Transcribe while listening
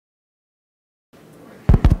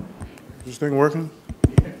Is this thing working?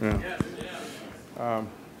 Yeah.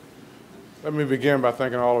 Let me begin by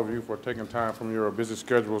thanking all of you for taking time from your busy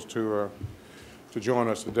schedules to join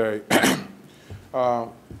us today.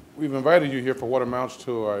 We've invited you here for what amounts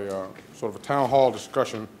to a sort of a town hall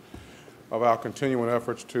discussion of our continuing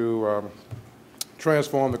efforts to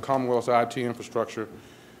transform the Commonwealth's IT infrastructure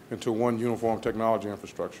into one uniform technology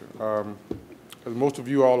infrastructure. As most of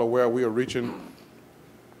you all are aware, we are reaching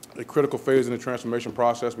a critical phase in the transformation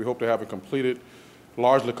process. We hope to have it completed,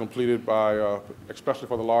 largely completed by, especially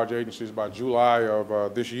for the large agencies, by July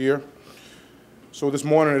of this year. So this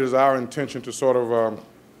morning it is our intention to sort of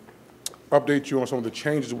update you on some of the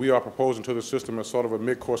changes we are proposing to the system as sort of a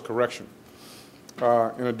mid-course correction.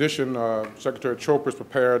 In addition, Secretary Chopra is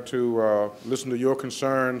prepared to listen to your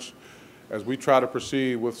concerns as we try to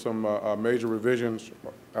proceed with some major revisions,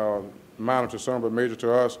 minor to some, but major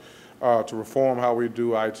to us, to reform how we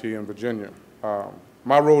do IT in Virginia.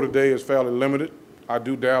 My role today is fairly limited. I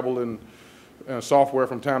do dabble in software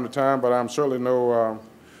from time to time, but I'm certainly no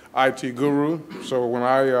IT guru. So when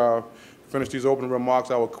I finish these opening remarks,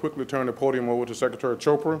 I will quickly turn the podium over to Secretary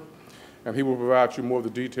Chopra, and he will provide you more of the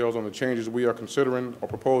details on the changes we are considering or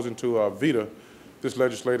proposing to VETA this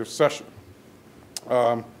legislative session.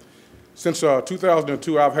 Since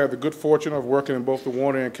 2002, I've had the good fortune of working in both the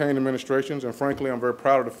Warner and Kane administrations, and frankly, I'm very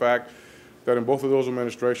proud of the fact that in both of those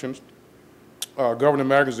administrations, Governor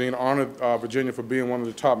Magazine honored Virginia for being one of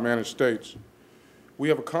the top managed states. We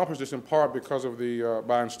have accomplished this in part because of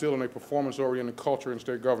by instilling a performance-oriented culture in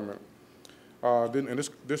state government. And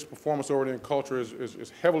this performance-oriented culture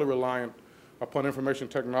is heavily reliant upon information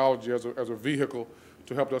technology as a vehicle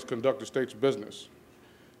to help us conduct the state's business.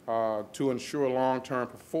 To ensure long-term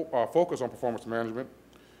focus on performance management,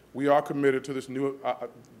 we are committed to this new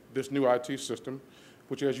IT system,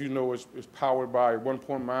 which, as you know, is powered by a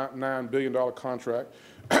 $1.9 billion contract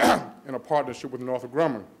in a partnership with Northrop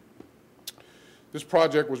Grumman. This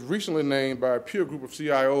project was recently named by a peer group of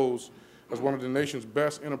CIOs as one of the nation's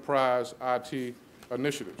best enterprise IT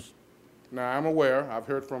initiatives. Now, I'm aware, I've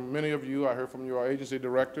heard from many of you, I heard from your agency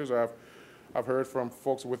directors, I've heard from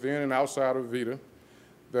folks within and outside of VETA,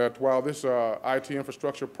 that while this IT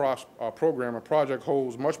infrastructure program and project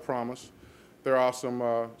holds much promise, there are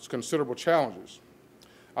some considerable challenges.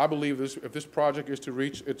 I believe if this project is to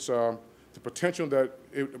reach its the potential that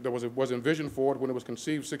was envisioned for it when it was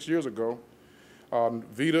conceived 6 years ago,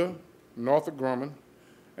 VETA, Northrop Grumman,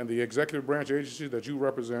 and the executive branch agencies that you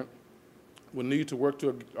represent will need to work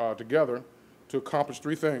together to accomplish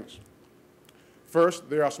three things. First,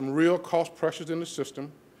 there are some real cost pressures in the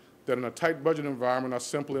system that in a tight budget environment are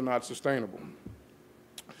simply not sustainable.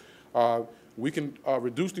 We can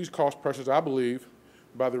reduce these cost pressures, I believe,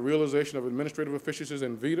 by the realization of administrative efficiencies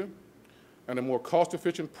in VETA and a more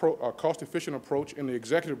cost-efficient approach in the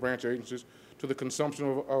executive branch agencies to the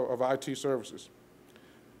consumption of IT services.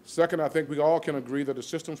 Second, I think we all can agree that the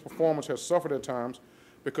system's performance has suffered at times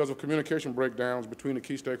because of communication breakdowns between the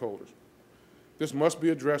key stakeholders. This must be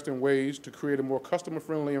addressed in ways to create a more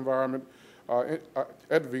customer-friendly environment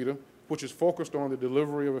at VETA, which is focused on the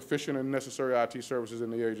delivery of efficient and necessary IT services in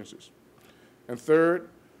the agencies. And third,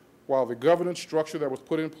 while the governance structure that was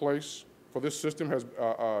put in place for this system is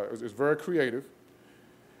very creative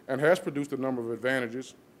and has produced a number of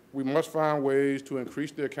advantages, we must find ways to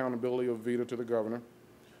increase the accountability of VETA to the governor,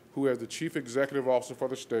 who, as the chief executive officer for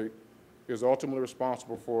the state, is ultimately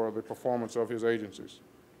responsible for the performance of his agencies.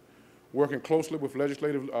 Working closely with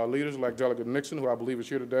legislative leaders like Delegate Nixon, who I believe is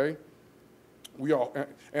here today,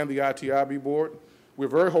 and the ITIB board, we're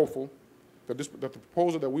very hopeful that the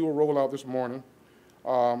proposal that we will roll out this morning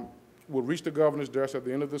will reach the governor's desk at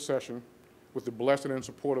the end of this session with the blessing and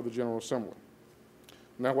support of the General Assembly.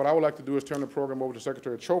 Now, what I would like to do is turn the program over to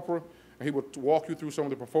Secretary Chopra, and he will walk you through some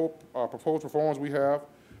of the proposed reforms we have,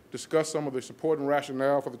 discuss some of the support and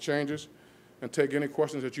rationale for the changes, and take any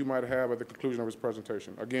questions that you might have at the conclusion of his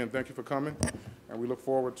presentation. Again, thank you for coming, and we look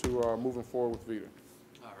forward to moving forward with VETA.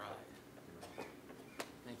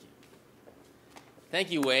 Thank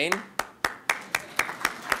you, Wayne.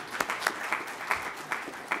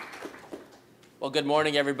 Well, good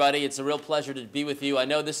morning, everybody. It's a real pleasure to be with you. I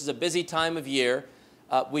know this is a busy time of year.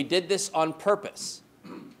 We did this on purpose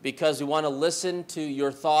because we want to listen to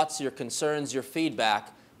your thoughts, your concerns, your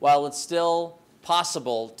feedback, while it's still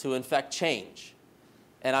possible to effect change.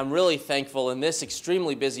 And I'm really thankful in this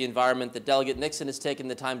extremely busy environment that Delegate Nixon has taken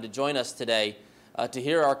the time to join us today to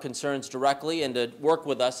hear our concerns directly and to work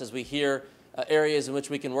with us as we hear areas in which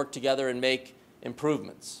we can work together and make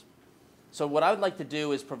improvements. So what I would like to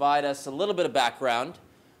do is provide us a little bit of background.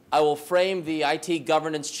 I will frame the IT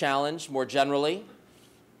governance challenge more generally.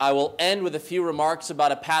 I will end with a few remarks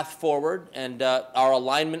about a path forward and our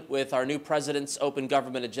alignment with our new president's open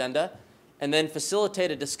government agenda, and then facilitate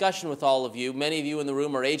a discussion with all of you. Many of you in the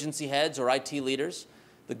room are agency heads or IT leaders.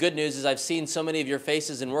 The good news is I've seen so many of your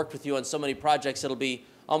faces and worked with you on so many projects, it'll be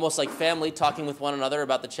almost like family talking with one another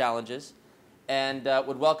about the challenges, and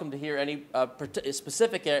would welcome to hear any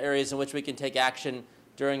specific areas in which we can take action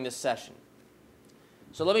during this session.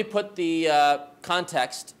 So let me put the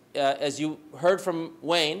context. As you heard from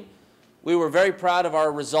Wayne, we were very proud of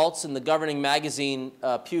our results in the governing magazine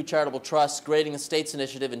Pew Charitable Trust's Grading the States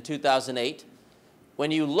Initiative in 2008.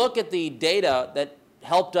 When you look at the data that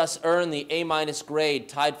helped us earn the A- grade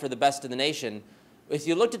tied for the best in the nation, if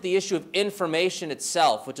you looked at the issue of information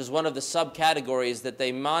itself, which is one of the subcategories that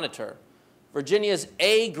they monitor, Virginia's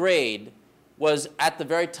A grade was at the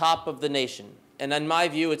very top of the nation. And in my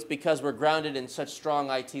view, it's because we're grounded in such strong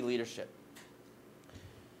IT leadership.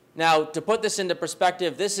 Now, to put this into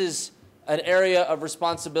perspective, this is an area of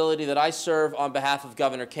responsibility that I serve on behalf of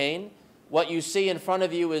Governor Kane. What you see in front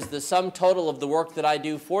of you is the sum total of the work that I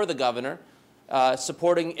do for the governor,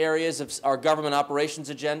 supporting areas of our government operations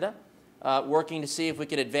agenda, working to see if we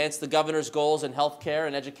can advance the governor's goals in healthcare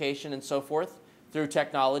and education and so forth through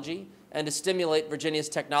technology, and to stimulate Virginia's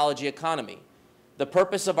technology economy. The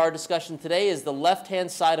purpose of our discussion today is the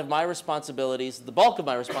left-hand side of my responsibilities, the bulk of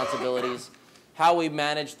my responsibilities, how we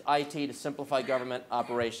managed IT to simplify government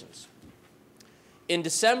operations. In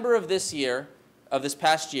December of this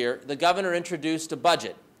past year, the governor introduced a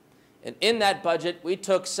budget. And in that budget, we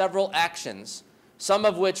took several actions, some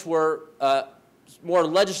of which were more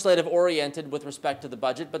legislative-oriented with respect to the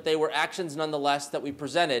budget, but they were actions nonetheless that we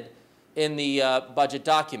presented in the budget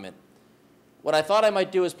document. What I thought I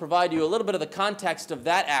might do is provide you a little bit of the context of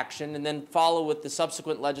that action and then follow with the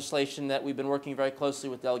subsequent legislation that we've been working very closely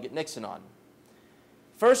with Delegate Nixon on.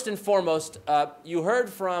 First and foremost, you heard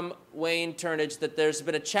from Wayne Turnage that there's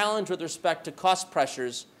been a challenge with respect to cost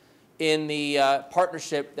pressures in the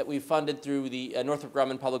partnership that we funded through the Northrop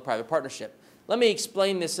Grumman Public-Private Partnership. Let me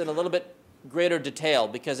explain this in a little bit greater detail,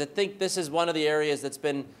 because I think this is one of the areas that's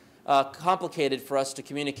been complicated for us to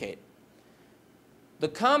communicate. The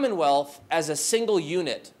Commonwealth, as a single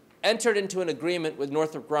unit, entered into an agreement with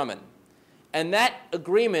Northrop Grumman, and that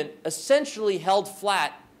agreement essentially held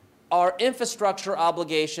flat our infrastructure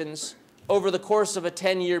obligations over the course of a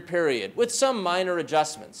 10-year period, with some minor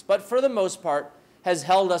adjustments, but for the most part has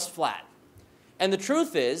held us flat. And the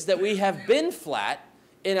truth is that we have been flat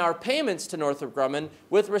in our payments to Northrop Grumman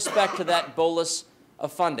with respect to that bolus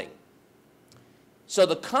of funding. So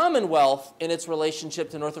the Commonwealth, in its relationship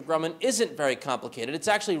to Northrop Grumman, isn't very complicated. It's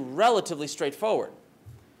actually relatively straightforward.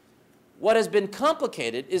 What has been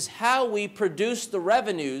complicated is how we produce the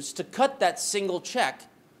revenues to cut that single check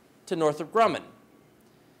to Northrop Grumman.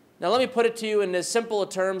 Now let me put it to you in as simple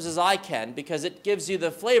terms as I can, because it gives you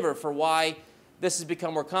the flavor for why this has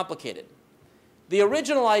become more complicated. The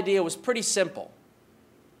original idea was pretty simple.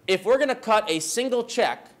 If we're going to cut a single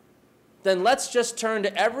check, then let's just turn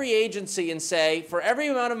to every agency and say, for every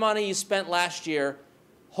amount of money you spent last year,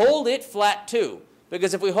 hold it flat too.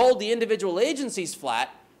 Because if we hold the individual agencies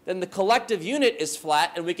flat, then the collective unit is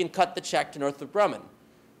flat and we can cut the check to Northrop Grumman.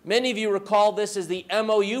 Many of you recall this as the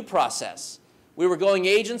MOU process. We were going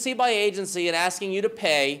agency by agency and asking you to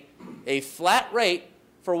pay a flat rate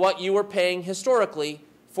for what you were paying historically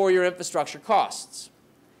for your infrastructure costs.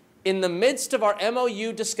 In the midst of our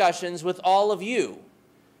MOU discussions with all of you,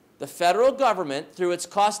 the federal government, through its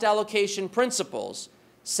cost allocation principles,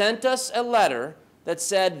 sent us a letter that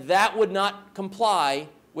said that would not comply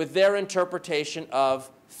with their interpretation of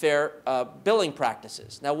fair billing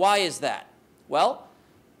practices. Now, why is that? Well,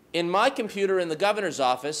 in my computer in the governor's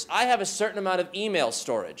office, I have a certain amount of email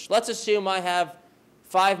storage. Let's assume I have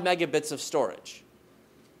 5 megabits of storage.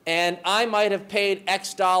 And I might have paid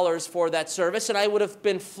X dollars for that service, and I would have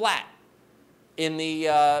been flat in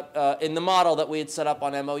the model that we had set up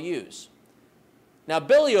on MOUs. Now,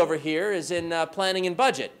 Billy over here is in planning and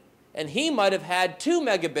budget, and he might have had 2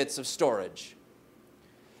 megabits of storage.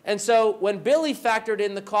 And so when Billy factored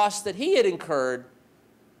in the costs that he had incurred,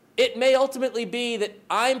 it may ultimately be that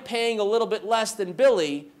I'm paying a little bit less than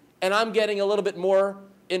Billy, and I'm getting a little bit more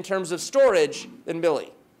in terms of storage than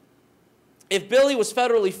Billy. If Billy was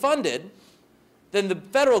federally funded, then the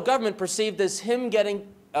federal government perceived as him getting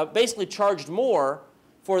basically charged more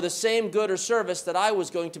for the same good or service that I was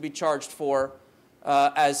going to be charged for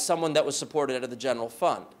as someone that was supported out of the general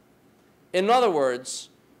fund. In other words,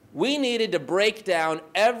 we needed to break down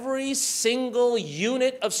every single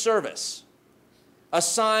unit of service,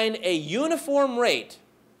 assign a uniform rate,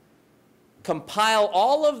 compile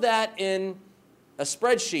all of that in a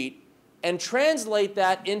spreadsheet, and translate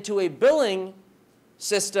that into a billing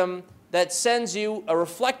system that sends you a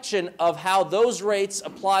reflection of how those rates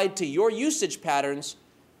applied to your usage patterns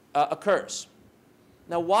occurs.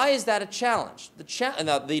 Now, why is that a challenge?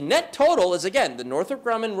 Now, the net total is, again, the Northrop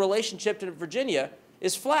Grumman relationship to Virginia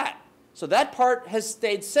is flat. So that part has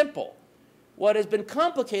stayed simple. What has been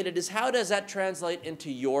complicated is how does that translate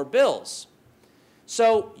into your bills?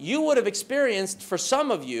 So you would have experienced, for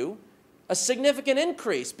some of you, a significant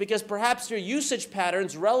increase because perhaps your usage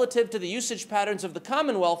patterns relative to the usage patterns of the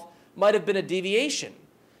Commonwealth might have been a deviation.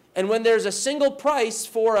 And when there's a single price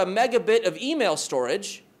for a megabit of email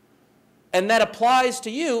storage, and that applies to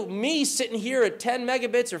you, me sitting here at 10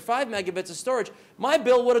 megabits or 5 megabits of storage, my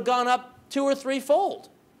bill would have gone up 2- or 3-fold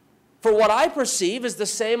for what I perceive as the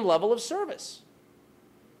same level of service.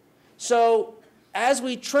 So as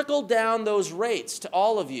we trickled down those rates to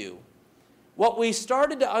all of you, what we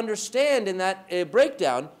started to understand in that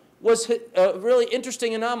breakdown was a really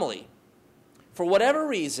interesting anomaly. For whatever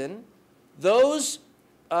reason, those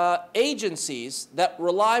agencies that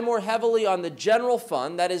rely more heavily on the general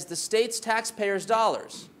fund, that is the state's taxpayers'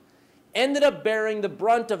 dollars, ended up bearing the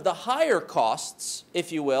brunt of the higher costs,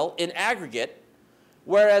 if you will, in aggregate,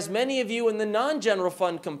 whereas many of you in the non-general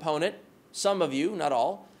fund component, some of you, not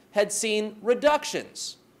all, had seen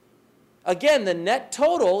reductions. Again, the net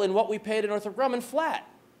total in what we paid in Northrop Grumman flat.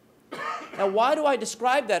 Now, why do I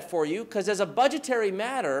describe that for you? Because as a budgetary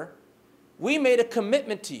matter, we made a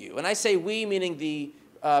commitment to you, and I say we meaning the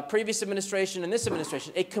previous administration and this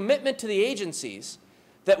administration, a commitment to the agencies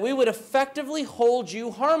that we would effectively hold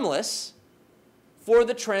you harmless for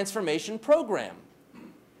the transformation program.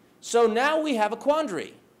 So now we have a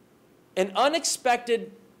quandary. An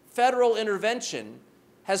unexpected federal intervention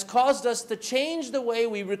has caused us to change the way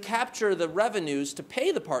we recapture the revenues to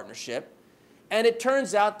pay the partnership, and it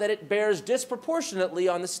turns out that it bears disproportionately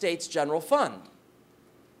on the state's general fund.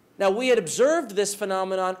 Now, we had observed this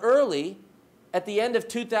phenomenon early at the end of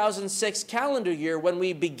 2006 calendar year when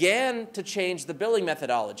we began to change the billing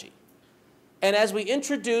methodology. And as we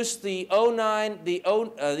introduced the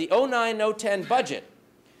 09-010 budget,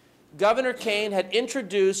 Governor Kane had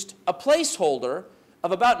introduced a placeholder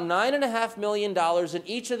of about $9.5 million in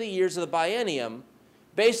each of the years of the biennium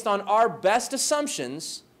based on our best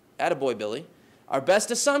assumptions, attaboy Billy, our best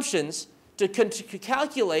assumptions to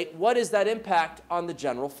calculate what is that impact on the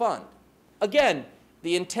general fund. Again,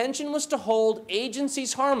 the intention was to hold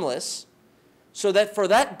agencies harmless so that for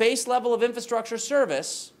that base level of infrastructure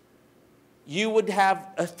service, you would have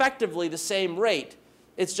effectively the same rate.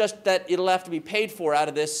 It's just that it'll have to be paid for out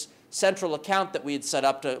of this central account that we had set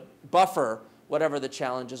up to buffer whatever the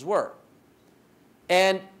challenges were.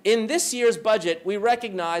 And in this year's budget, we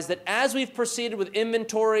recognize that as we've proceeded with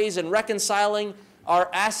inventories and reconciling our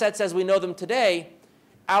assets as we know them today,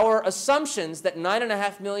 our assumptions that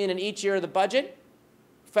 $9.5 million in each year of the budget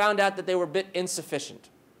found out that they were a bit insufficient.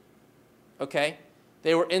 Okay?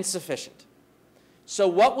 They were insufficient. So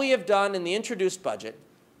what we have done in the introduced budget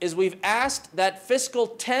is we've asked that fiscal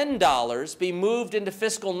 $10 be moved into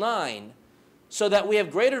fiscal 9 so that we have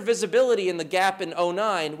greater visibility in the gap in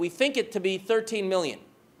 09. We think it to be $13 million.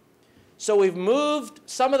 So we've moved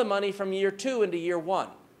some of the money from year 2 into year 1.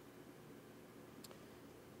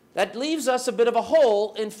 That leaves us a bit of a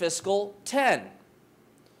hole in fiscal 10.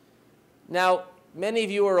 Now, many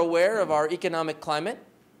of you are aware of our economic climate.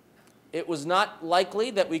 It was not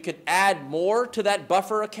likely that we could add more to that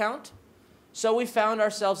buffer account, so we found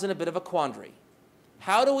ourselves in a bit of a quandary.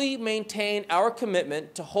 How do we maintain our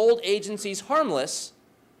commitment to hold agencies harmless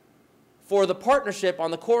for the partnership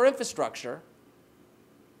on the core infrastructure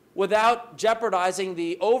without jeopardizing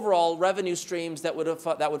the overall revenue streams that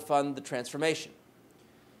would fund the transformation?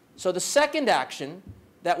 So the second action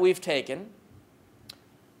that we've taken,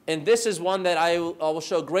 and this is one that I will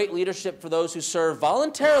show great leadership for those who serve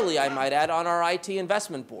voluntarily, I might add, on our IT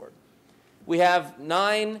investment board. We have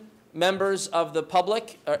 9 members of the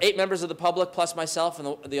public, or 8 members of the public plus myself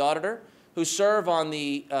and the auditor who serve on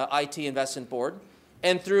the IT investment board.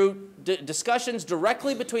 And through discussions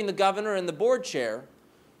directly between the governor and the board chair,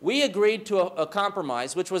 we agreed to a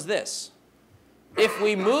compromise, which was this. If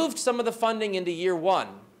we moved some of the funding into year 1,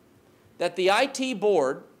 that the IT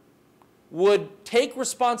board would take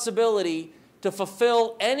responsibility to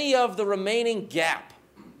fulfill any of the remaining gap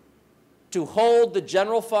to hold the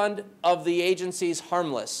general fund of the agencies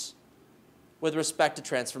harmless with respect to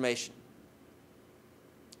transformation.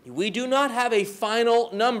 We do not have a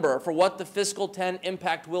final number for what the fiscal 10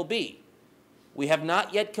 impact will be. We have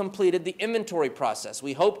not yet completed the inventory process.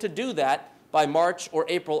 We hope to do that by March or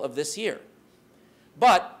April of this year.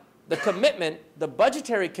 But the commitment, the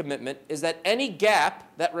budgetary commitment, is that any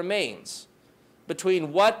gap that remains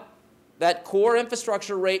between what that core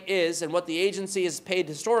infrastructure rate is and what the agency has paid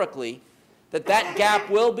historically, that that gap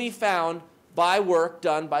will be found by work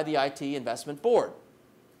done by the IT Investment Board.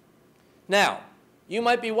 Now, you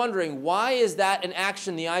might be wondering, why is that an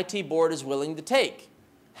action the IT Board is willing to take?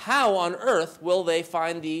 How on earth will they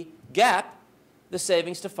find the gap, the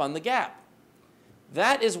savings to fund the gap?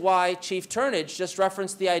 That is why Chief Turnage just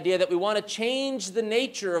referenced the idea that we want to change the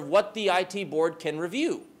nature of what the IT Board can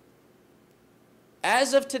review.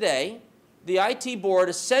 As of today, the IT Board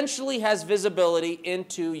essentially has visibility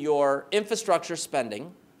into your infrastructure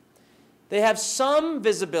spending. They have some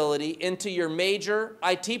visibility into your major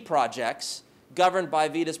IT projects governed by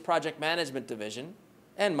VITA's project management division,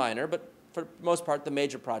 and minor, but for the most part, the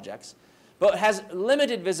major projects, but has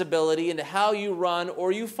limited visibility into how you run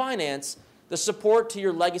or you finance the support to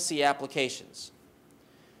your legacy applications.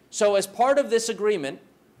 So as part of this agreement,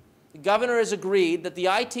 the governor has agreed that the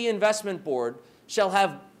IT Investment Board shall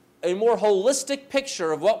have a more holistic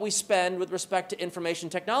picture of what we spend with respect to information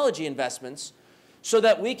technology investments so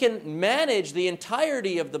that we can manage the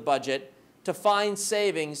entirety of the budget to find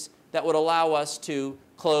savings that would allow us to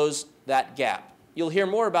close that gap. You'll hear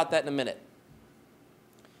more about that in a minute.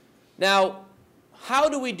 Now, how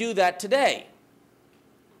do we do that today?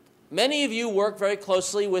 Many of you work very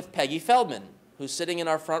closely with Peggy Feldman, who's sitting in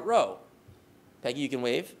our front row. Peggy, you can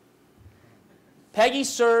wave. Peggy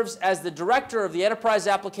serves as the director of the Enterprise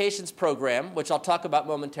Applications Program, which I'll talk about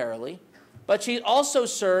momentarily. But she also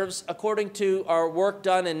serves, according to our work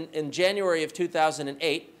done in January of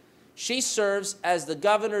 2008, she serves as the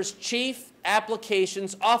governor's chief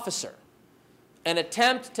applications officer, an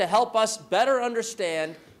attempt to help us better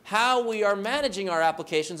understand how we are managing our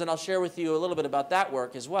applications, and I'll share with you a little bit about that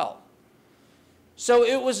work as well. So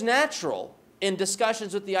it was natural in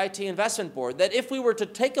discussions with the IT Investment Board that if we were to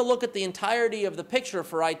take a look at the entirety of the picture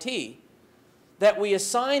for IT, that we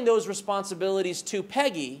assign those responsibilities to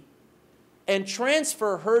Peggy and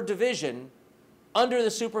transfer her division under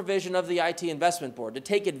the supervision of the IT Investment Board to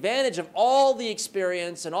take advantage of all the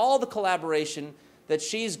experience and all the collaboration that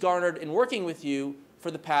she's garnered in working with you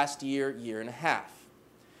for the past year, year and a half.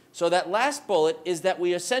 So that last bullet is that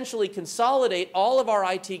we essentially consolidate all of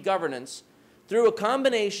our IT governance through a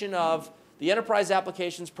combination of the Enterprise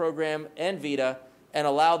Applications Program and VITA and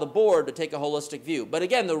allow the board to take a holistic view. But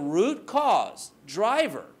again, the root cause,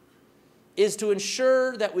 driver, is to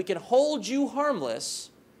ensure that we can hold you harmless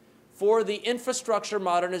for the infrastructure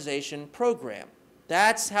modernization program.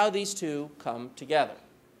 That's how these two come together.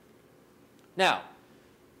 Now,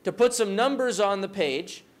 to put some numbers on the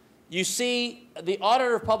page, you see the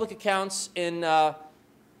Auditor of Public Accounts in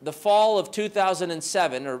the fall of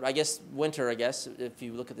 2007, or I guess winter, if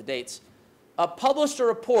you look at the dates, published a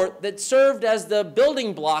report that served as the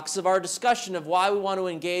building blocks of our discussion of why we want to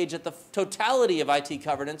engage at the totality of IT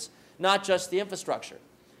governance, not just the infrastructure.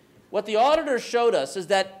 What the auditor showed us is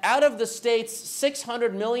that out of the state's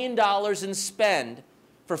 $600 million in spend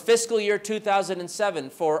for fiscal year 2007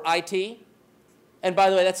 for IT, and by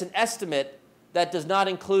the way, that's an estimate that does not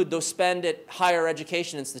include those spend at higher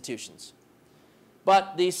education institutions.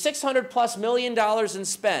 But the $600+ million in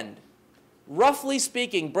spend, roughly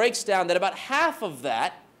speaking, breaks down that about half of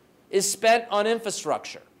that is spent on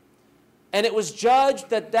infrastructure. And it was judged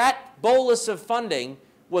that that bolus of funding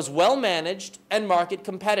was well managed and market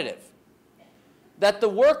competitive. That the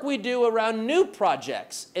work we do around new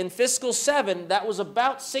projects in fiscal 7, that was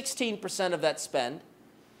about 16% of that spend,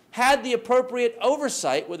 had the appropriate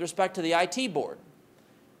oversight with respect to the IT board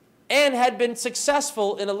and had been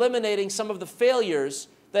successful in eliminating some of the failures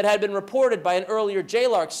that had been reported by an earlier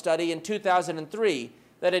JLARC study in 2003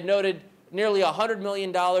 that had noted nearly $100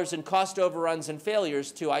 million in cost overruns and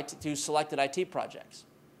failures to selected IT projects.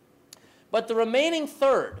 But the remaining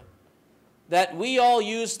third that we all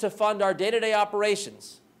use to fund our day-to-day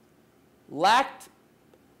operations lacked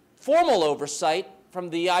formal oversight from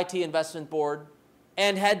the IT Investment Board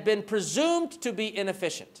and had been presumed to be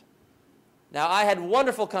inefficient. Now, I had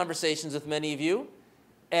wonderful conversations with many of you,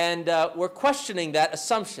 and we're questioning that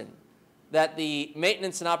assumption that the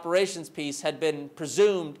maintenance and operations piece had been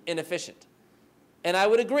presumed inefficient. And I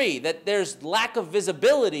would agree that there's lack of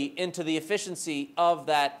visibility into the efficiency of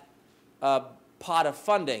that pot of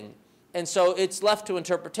funding. And so it's left to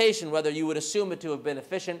interpretation whether you would assume it to have been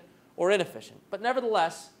efficient or inefficient. But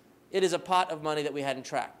nevertheless, it is a pot of money that we hadn't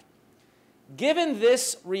tracked. Given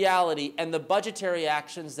this reality and the budgetary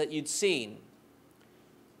actions that you'd seen,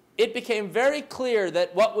 it became very clear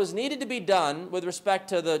that what was needed to be done with respect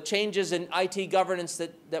to the changes in IT governance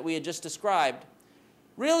that we had just described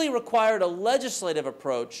really required a legislative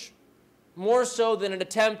approach more so than an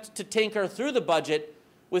attempt to tinker through the budget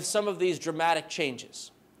with some of these dramatic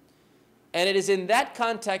changes. And it is in that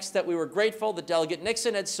context that we were grateful that Delegate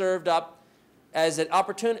Nixon had served up as an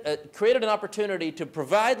created an opportunity to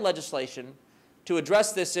provide legislation to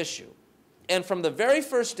address this issue. And from the very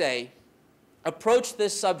first day, approached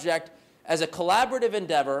this subject as a collaborative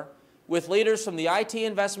endeavor with leaders from the IT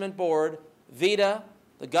Investment Board, VITA,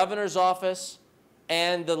 the Governor's Office,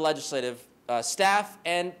 and the legislative staff,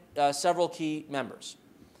 and several key members.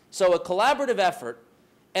 So a collaborative effort,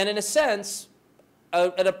 and in a sense,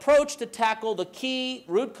 an approach to tackle the key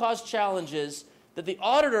root cause challenges that the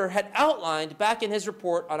auditor had outlined back in his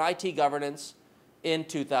report on IT governance in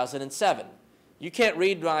 2007. You can't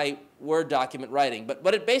read my Word document writing, but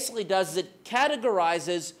what it basically does is it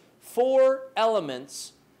categorizes 4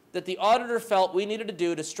 elements that the auditor felt we needed to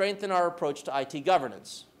do to strengthen our approach to IT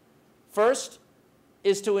governance. First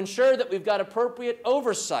is to ensure that we've got appropriate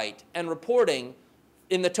oversight and reporting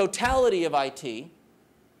in the totality of IT,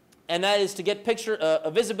 and that is to get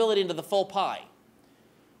a visibility into the full pie.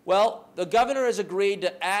 Well, the governor has agreed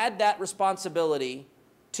to add that responsibility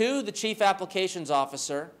to the Chief Applications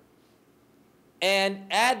Officer and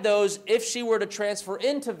add those, if she were to transfer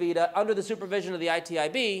into VITA under the supervision of the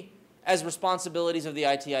ITIB, as responsibilities of the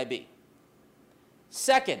ITIB.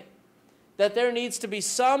 Second, that there needs to be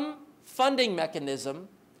some funding mechanism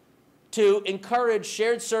to encourage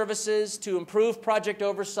shared services, to improve project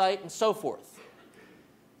oversight, and so forth.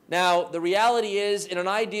 Now, the reality is, in an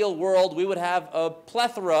ideal world, we would have a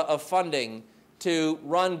plethora of funding to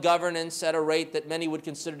run governance at a rate that many would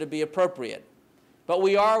consider to be appropriate. But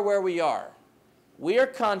we are where we are. We are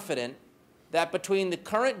confident that between the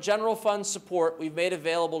current general fund support we've made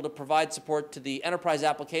available to provide support to the Enterprise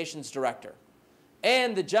Applications Director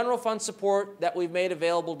and the general fund support that we've made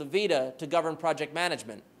available to VITA to govern project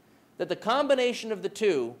management, that the combination of the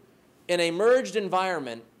two in a merged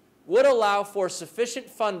environment would allow for sufficient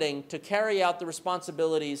funding to carry out the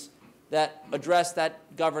responsibilities that address that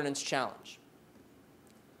governance challenge.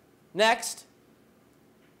 Next,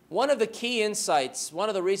 one of the key insights, one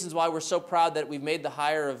of the reasons why we're so proud that we've made the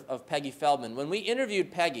hire of Peggy Feldman, when we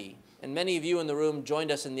interviewed Peggy, and many of you in the room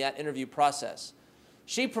joined us in that interview process,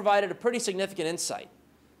 she provided a pretty significant insight.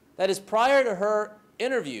 That is, prior to her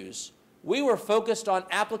interviews, we were focused on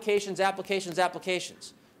applications, applications,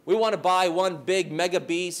 applications. We want to buy one big mega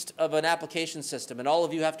beast of an application system, and all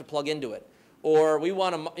of you have to plug into it. Or we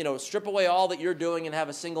want to strip away all that you're doing and have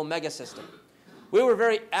a single mega system. We were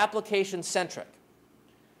very application-centric.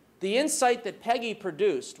 The insight that Peggy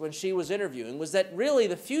produced when she was interviewing was that really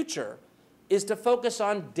the future is to focus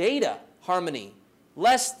on data harmony,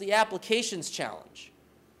 less the applications challenge.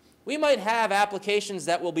 We might have applications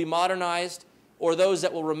that will be modernized or those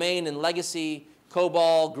that will remain in legacy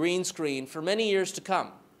COBOL green screen for many years to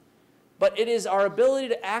come. But it is our ability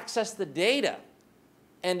to access the data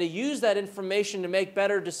and to use that information to make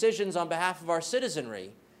better decisions on behalf of our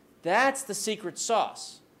citizenry. That's the secret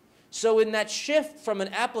sauce. So in that shift from an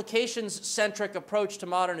applications-centric approach to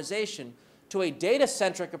modernization to a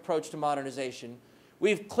data-centric approach to modernization,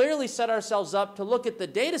 we've clearly set ourselves up to look at the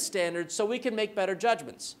data standards so we can make better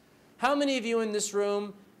judgments. How many of you in this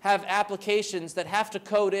room have applications that have to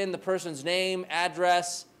code in the person's name,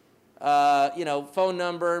 address, phone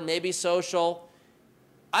number, maybe social?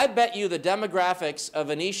 I bet you the demographics of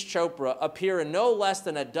Anish Chopra appear in no less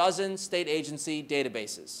than a dozen state agency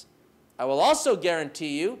databases. I will also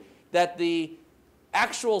guarantee you that the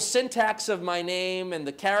actual syntax of my name and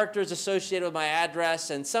the characters associated with my address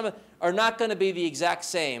and some are not going to be the exact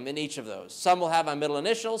same in each of those. Some will have my middle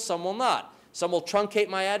initial, some will not. Some will truncate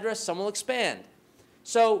my address, some will expand.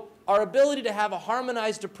 So our ability to have a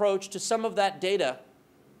harmonized approach to some of that data,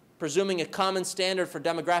 presuming a common standard for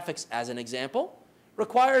demographics as an example,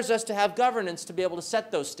 requires us to have governance to be able to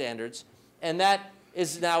set those standards, and that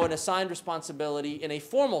is now an assigned responsibility in a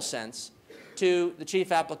formal sense to the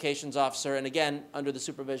Chief Applications Officer, and again, under the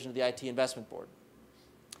supervision of the IT Investment Board.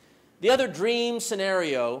 The other dream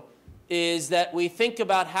scenario is that we think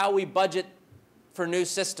about how we budget for new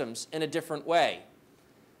systems in a different way.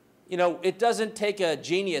 It doesn't take a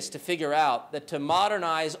genius to figure out that to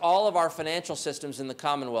modernize all of our financial systems in the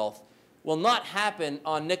Commonwealth will not happen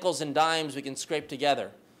on nickels and dimes we can scrape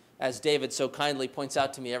together, as David so kindly points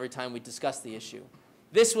out to me every time we discuss the issue.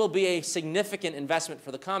 This will be a significant investment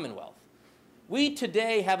for the Commonwealth. We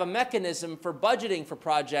today have a mechanism for budgeting for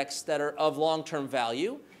projects that are of long-term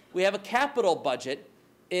value. We have a capital budget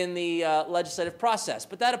in the legislative process,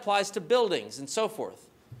 but that applies to buildings and so forth.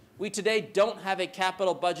 We today don't have a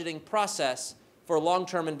capital budgeting process for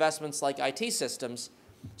long-term investments like IT systems,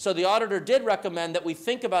 So the auditor did recommend that we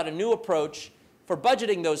think about a new approach for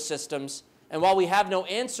budgeting those systems. And while we have no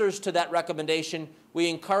answers to that recommendation, we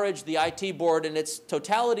encourage the IT board in its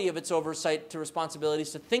totality of its oversight to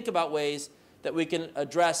responsibilities to think about ways that we can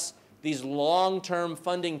address these long-term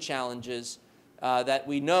funding challenges that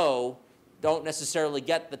we know don't necessarily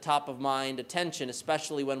get the top-of-mind attention,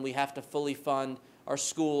 especially when we have to fully fund our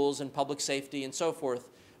schools and public safety and so forth.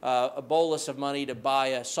 A bolus of money to buy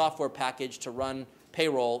a software package to run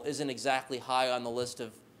payroll isn't exactly high on the list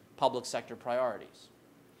of public sector priorities.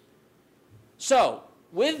 So,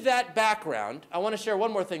 with that background, I want to share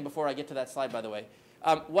one more thing before I get to that slide, by the way.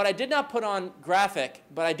 What I did not put on graphic,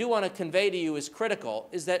 but I do want to convey to you is critical,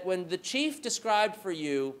 is that when the chief described for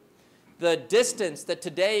you the distance that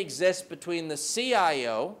today exists between the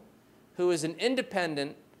CIO, who is an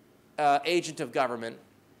independent agent of government,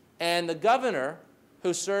 and the governor,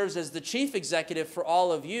 who serves as the chief executive for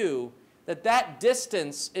all of you, that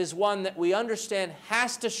distance is one that we understand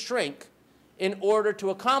has to shrink in order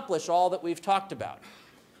to accomplish all that we've talked about.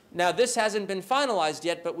 Now, this hasn't been finalized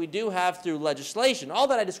yet, but we do have through legislation. All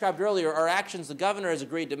that I described earlier are actions the governor has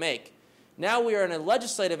agreed to make. Now we are in a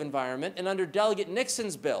legislative environment, and under Delegate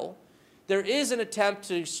Nixon's bill, there is an attempt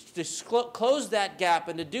to close that gap,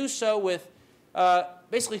 and to do so with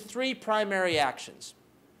basically three primary actions.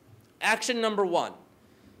 Action number one.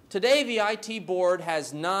 Today, the IT board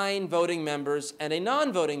has 9 voting members and a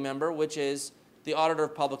non-voting member, which is the Auditor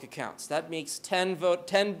of Public Accounts. That makes 10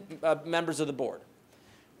 members of the board.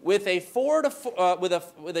 With a 5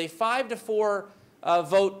 to 4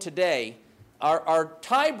 vote today, our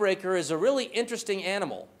tiebreaker is a really interesting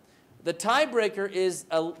animal. The tiebreaker is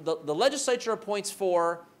the legislature appoints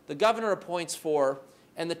 4, the governor appoints 4,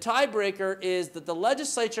 and the tiebreaker is that the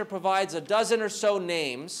legislature provides a dozen or so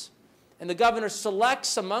names, and the governor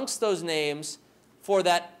selects amongst those names for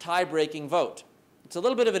that tie-breaking vote. It's a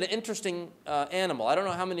little bit of an interesting animal. I don't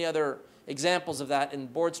know how many other examples of that in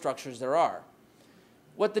board structures there are.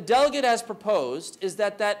 What the delegate has proposed is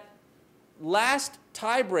that last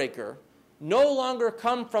tiebreaker no longer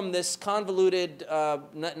come from this convoluted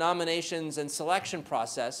nominations and selection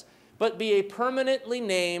process, but be a permanently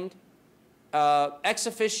named ex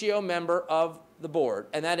officio member of the board.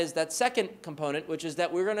 And that is that second component, which is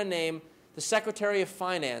that we're going to name the Secretary of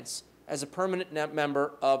Finance as a permanent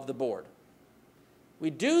member of the board. We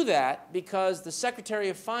do that because the Secretary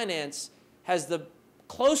of Finance has the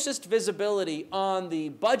closest visibility on the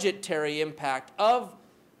budgetary impact of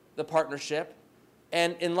the partnership.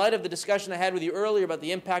 And in light of the discussion I had with you earlier about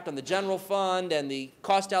the impact on the general fund and the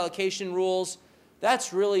cost allocation rules,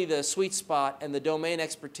 that's really the sweet spot and the domain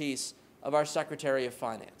expertise of our Secretary of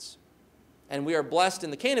Finance. And we are blessed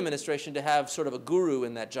in the Kane administration to have sort of a guru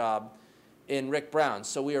in that job in Rick Brown.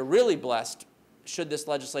 So we are really blessed, should this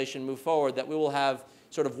legislation move forward, that we will have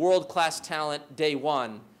sort of world-class talent day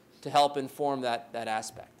one to help inform that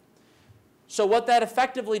aspect. So what that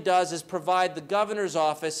effectively does is provide the governor's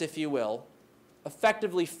office, if you will,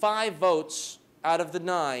 effectively 5 votes out of the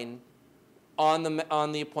 9 on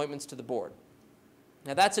the appointments to the board.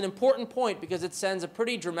 Now that's an important point because it sends a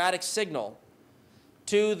pretty dramatic signal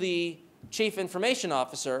to the Chief Information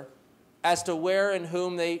Officer as to where and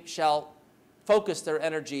whom they shall focus their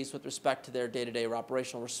energies with respect to their day-to-day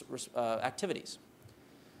operational activities.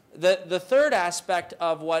 The third aspect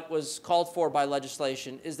of what was called for by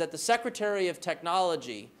legislation is that the Secretary of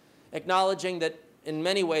Technology, acknowledging that in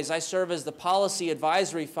many ways I serve as the policy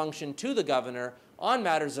advisory function to the governor on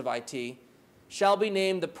matters of IT, shall be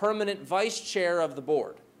named the permanent vice chair of the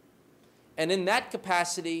board. And in that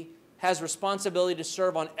capacity has responsibility to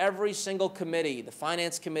serve on every single committee, the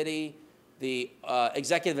Finance Committee, the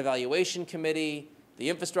Executive Evaluation Committee, the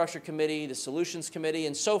Infrastructure Committee, the Solutions Committee,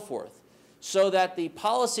 and so forth, so that the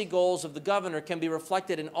policy goals of the governor can be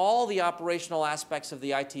reflected in all the operational aspects of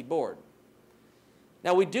the IT board.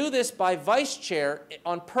 Now, we do this by vice chair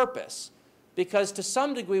on purpose because to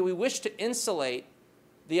some degree we wish to insulate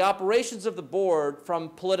the operations of the board from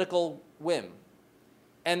political whim,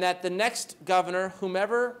 and that the next governor,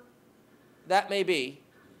 whomever that may be,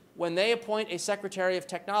 when they appoint a Secretary of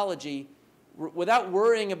Technology, without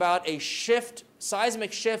worrying about a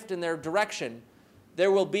seismic shift in their direction,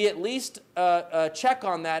 there will be at least a check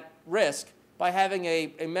on that risk by having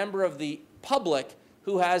a member of the public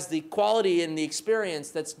who has the quality and the experience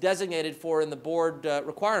that's designated for in the board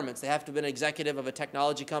requirements. They have to have been an executive of a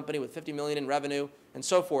technology company with $50 million in revenue and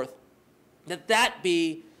so forth. That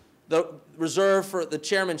be the reserve for the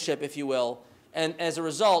chairmanship, if you will, and as a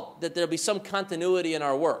result, that there'll be some continuity in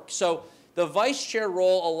our work. So the vice chair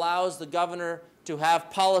role allows the governor to have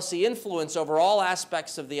policy influence over all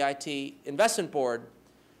aspects of the IT investment board,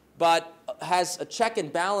 but has a check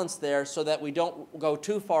and balance there so that we don't go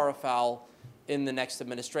too far afoul in the next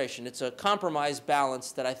administration. It's a compromise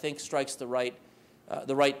balance that I think strikes the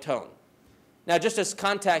right tone. Now, just as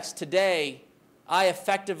context, today I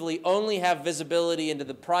effectively only have visibility into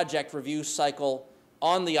the project review cycle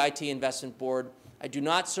on the IT Investment Board. I do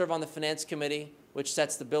not serve on the Finance Committee, which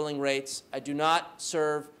sets the billing rates. I do not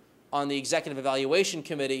serve on the Executive Evaluation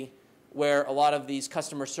Committee, where a lot of these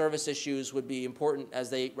customer service issues would be important as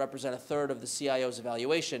they represent a third of the CIO's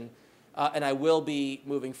evaluation. And I will be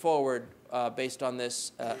moving forward based on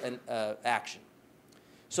this action.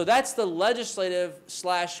 So that's the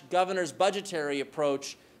legislative/governor's budgetary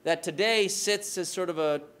approach that today sits as sort of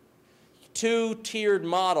a two-tiered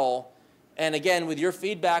model. And again, with your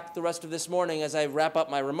feedback the rest of this morning as I wrap up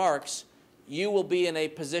my remarks, you will be in a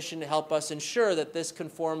position to help us ensure that this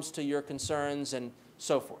conforms to your concerns and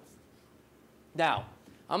so forth. Now,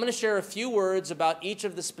 I'm going to share a few words about each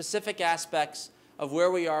of the specific aspects of where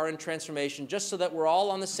we are in transformation, just so that we're all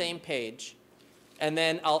on the same page. And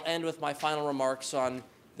then I'll end with my final remarks on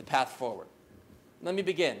the path forward. Let me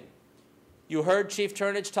begin. You heard Chief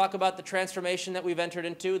Turnage talk about the transformation that we've entered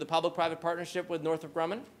into, the public-private partnership with Northrop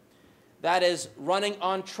Grumman. That is running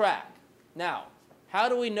on track. Now, how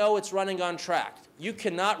do we know it's running on track? You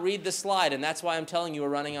cannot read the slide, and that's why I'm telling you we're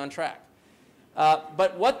running on track.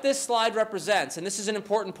 But what this slide represents, and this is an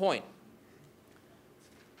important point,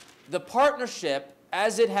 the partnership,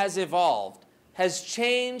 as it has evolved, has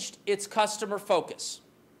changed its customer focus.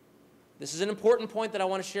 This is an important point that I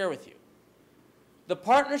want to share with you. The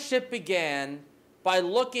partnership began by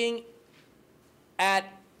looking at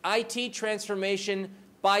IT transformation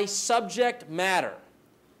by subject matter.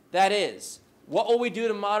 That is, what will we do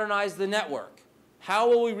to modernize the network? How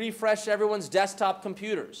will we refresh everyone's desktop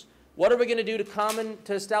computers? What are we going to do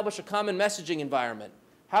to establish a common messaging environment?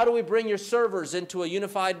 How do we bring your servers into a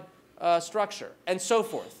unified structure? And so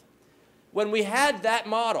forth. When we had that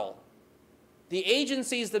model, the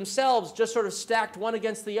agencies themselves just sort of stacked one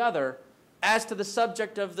against the other as to the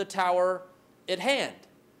subject of the tower at hand.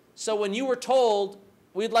 So when you were told,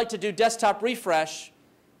 we'd like to do desktop refresh,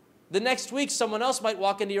 the next week someone else might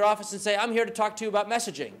walk into your office and say, I'm here to talk to you about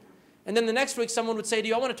messaging. And then the next week someone would say to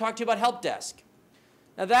you, I want to talk to you about help desk.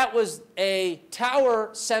 Now that was a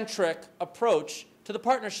tower-centric approach to the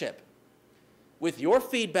partnership. With your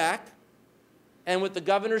feedback and with the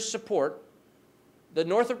governor's support, the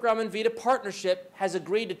Northrop Grumman VITA partnership has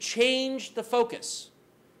agreed to change the focus.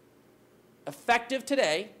 Effective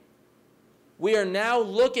today, we are now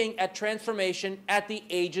looking at transformation at the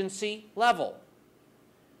agency level.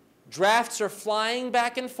 Drafts are flying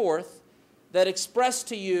back and forth that express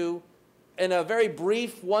to you in a very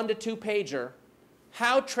brief 1- to 2-pager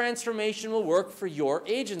how transformation will work for your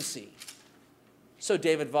agency. So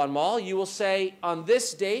David Von Maul, you will say, on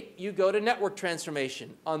this date, you go to network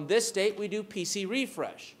transformation. On this date, we do PC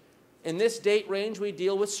refresh. In this date range, we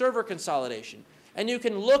deal with server consolidation. And you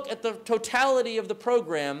can look at the totality of the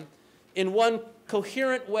program in one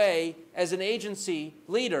coherent way as an agency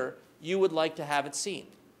leader you would like to have it seen.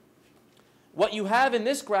 What you have in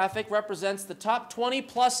this graphic represents the top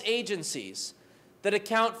 20+ agencies that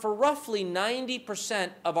account for roughly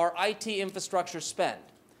 90% of our IT infrastructure spend.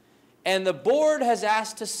 And the board has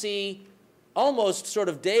asked to see almost sort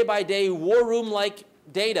of day-by-day war room-like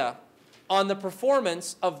data on the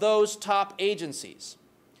performance of those top agencies.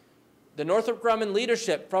 The Northrop Grumman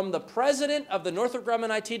leadership, from the president of the Northrop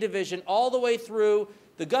Grumman IT division all the way through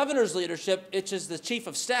the governor's leadership, which is the chief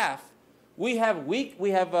of staff, we have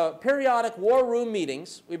periodic war room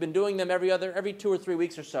meetings. We've been doing them every 2 or 3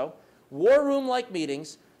 weeks or so. War room-like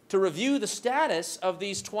meetings to review the status of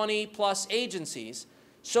these 20+ agencies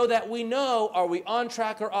so that we know, are we on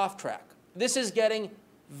track or off track? This is getting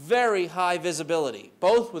very high visibility,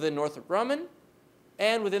 both within Northrop Grumman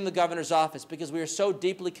and within the governor's office, because we are so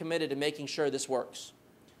deeply committed to making sure this works.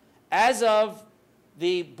 As of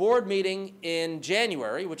the board meeting in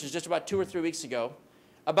January, which is just about 2 or 3 weeks ago,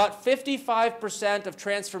 about 55% of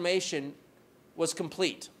transformation was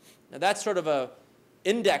complete. Now that's sort of a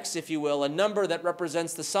index, if you will, a number that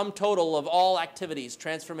represents the sum total of all activities,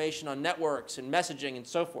 transformation on networks and messaging and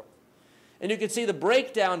so forth. And you can see the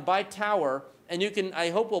breakdown by tower, and you can, I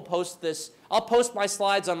hope we'll post this. I'll post my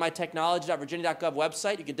slides on my technology.virginia.gov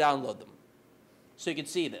website. You can download them so you can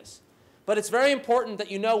see this. But it's very important that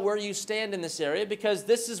you know where you stand in this area, because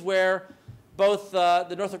this is where both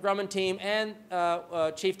the Northrop Grumman team and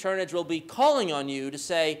Chief Turnage will be calling on you to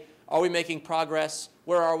say, are we making progress?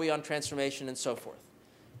 Where are we on transformation and so forth?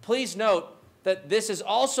 Please note that this is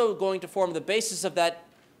also going to form the basis of that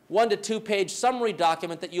 1- to 2-page summary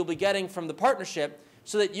document that you'll be getting from the partnership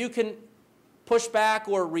so that you can push back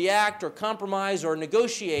or react or compromise or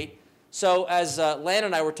negotiate. So as Lan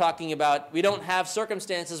and I were talking about, we don't have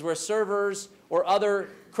circumstances where servers or other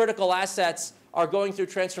critical assets are going through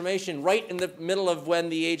transformation right in the middle of when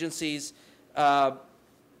the agencies get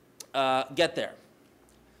there.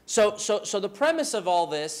 So the premise of all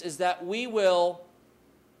this is that we will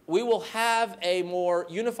have a more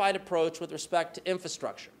unified approach with respect to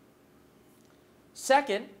infrastructure.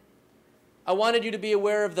 Second, I wanted you to be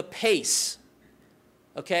aware of the pace.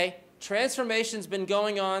 Okay? Transformation's been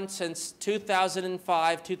going on since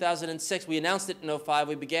 2005, 2006. We announced it in 2005.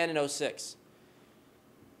 We began in 2006.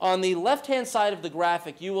 On the left-hand side of the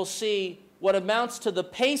graphic, you will see what amounts to the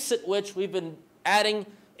pace at which we've been adding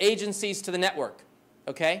agencies to the network,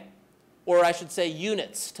 okay? Or I should say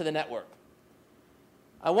units to the network.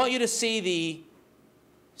 I want you to see the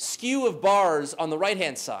skew of bars on the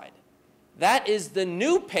right-hand side. That is the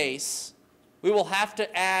new pace we will have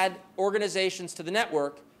to add organizations to the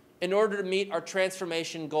network in order to meet our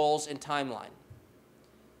transformation goals and timeline.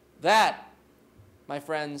 That, my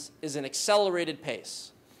friends, is an accelerated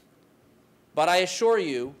pace. But I assure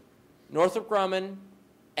you, Northrop Grumman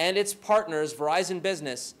and its partners, Verizon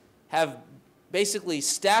Business, have basically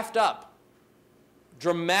staffed up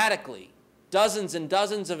dramatically dozens and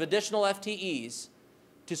dozens of additional FTEs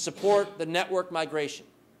to support the network migration.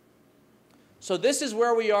 So this is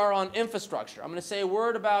where we are on infrastructure. I'm going to say a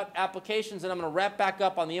word about applications, and I'm going to wrap back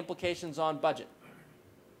up on the implications on budget.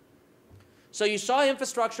 So you saw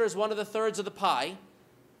infrastructure as one of the thirds of the pie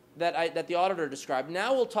that the auditor described.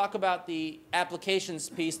 Now we'll talk about the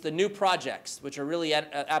applications piece, the new projects, which are really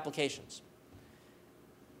applications.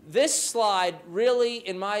 This slide really,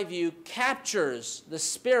 in my view, captures the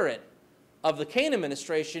spirit of the Kane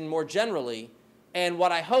administration more generally, and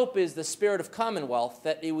what I hope is the spirit of Commonwealth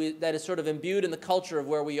that is sort of imbued in the culture of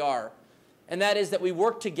where we are, and that is that we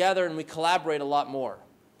work together and we collaborate a lot more.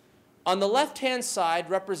 On the left-hand side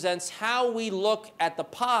represents how we look at the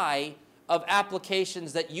pie of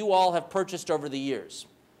applications that you all have purchased over the years.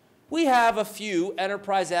 We have a few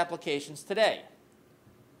enterprise applications today,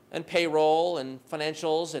 and payroll and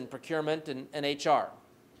financials and procurement and HR.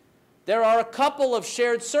 There are a couple of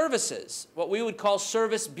shared services, what we would call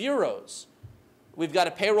service bureaus. We've got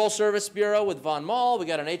a payroll service bureau with Von Mall, we've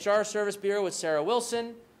got an HR service bureau with Sarah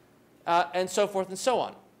Wilson, and so forth and so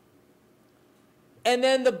on. And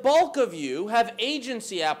then the bulk of you have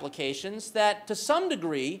agency applications that, to some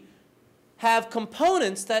degree, have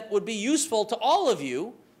components that would be useful to all of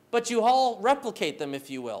you, but you all replicate them, if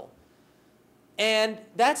you will. And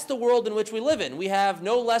that's the world in which we live in. We have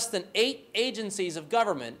no less than 8 agencies of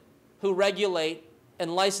government who regulate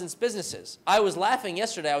and license businesses. I was laughing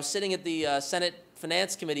yesterday. I was sitting at the Senate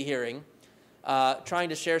Finance Committee hearing, trying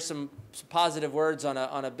to share some positive words on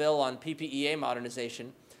a bill on PPEA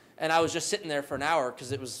modernization. And I was just sitting there for an hour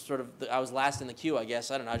because it was sort of, I was last in the queue, I guess.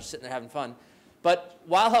 I don't know, I was just sitting there having fun. But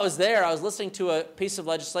while I was there, I was listening to a piece of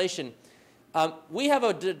legislation. We have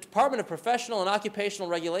a Department of Professional and Occupational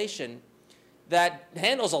Regulation that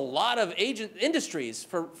handles a lot of industries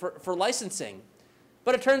for licensing.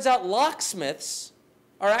 But it turns out locksmiths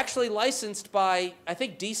are actually licensed by, I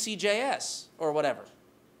think, DCJS or whatever.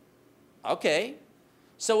 Okay.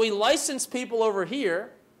 So we license people over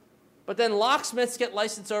here, but then locksmiths get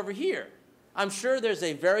licensed over here. I'm sure there's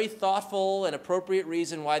a very thoughtful and appropriate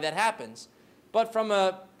reason why that happens. But from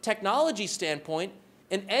a technology standpoint,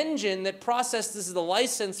 an engine that processes the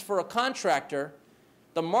license for a contractor,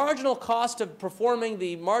 the marginal cost of performing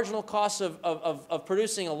the marginal cost of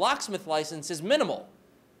producing a locksmith license is minimal.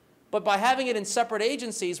 But by having it in separate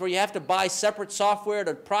agencies where you have to buy separate software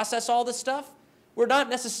to process all this stuff, we're not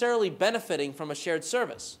necessarily benefiting from a shared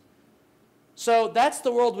service. So that's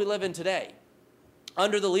the world we live in today.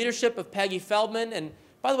 Under the leadership of Peggy Feldman, and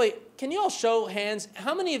by the way, can you all show hands?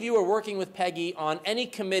 How many of you are working with Peggy on any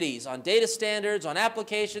committees, on data standards, on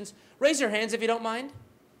applications? Raise your hands if you don't mind.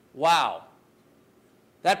 Wow.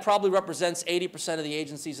 That probably represents 80% of the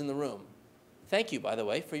agencies in the room. Thank you, by the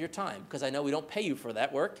way, for your time, because I know we don't pay you for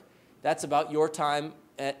that work. That's about your time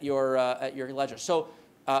at your leisure. So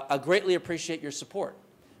I greatly appreciate your support.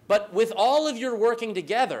 But with all of your working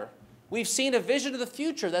together, we've seen a vision of the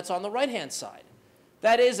future that's on the right-hand side.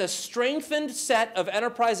 That is a strengthened set of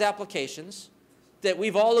enterprise applications that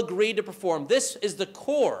we've all agreed to perform. This is the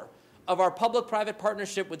core of our public-private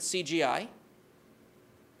partnership with CGI,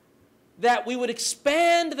 that we would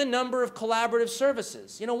expand the number of collaborative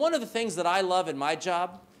services. You know, one of the things that I love in my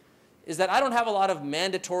job is that I don't have a lot of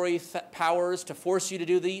mandatory powers to force you to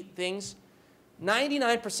do the things.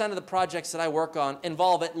 99% of the projects that I work on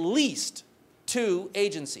involve at least 2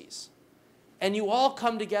 agencies. And you all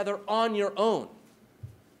come together on your own.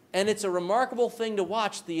 And it's a remarkable thing to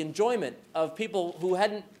watch the enjoyment of people who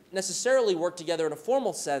hadn't necessarily worked together in a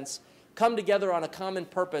formal sense come together on a common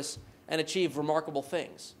purpose and achieve remarkable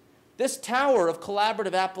things. This tower of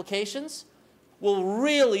collaborative applications will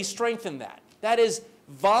really strengthen that. That is,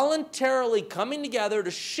 voluntarily coming together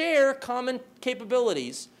to share common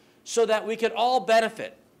capabilities so that we could all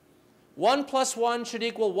benefit. 1 + 1 should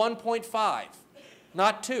equal 1.5,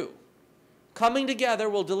 not 2. Coming together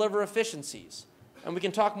will deliver efficiencies. And we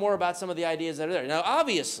can talk more about some of the ideas that are there. Now,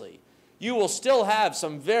 obviously, you will still have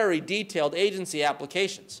some very detailed agency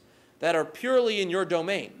applications that are purely in your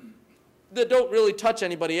domain, that don't really touch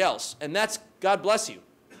anybody else. And that's, God bless you,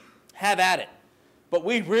 have at it. But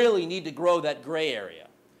we really need to grow that gray area.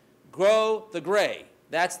 Grow the gray.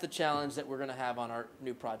 That's the challenge that we're going to have on our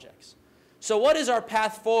new projects. So what is our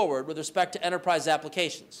path forward with respect to enterprise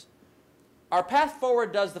applications? Our path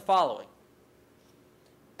forward does the following.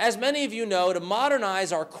 As many of you know, to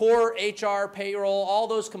modernize our core HR, payroll, all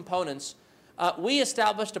those components, we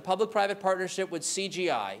established a public-private partnership with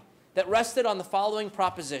CGI that rested on the following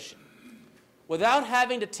proposition. Without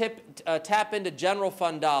having to tap into general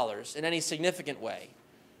fund dollars in any significant way,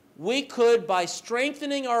 we could, by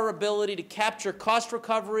strengthening our ability to capture cost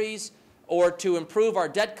recoveries or to improve our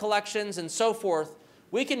debt collections and so forth,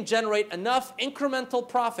 we can generate enough incremental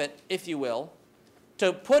profit, if you will,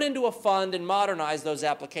 to put into a fund and modernize those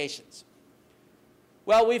applications.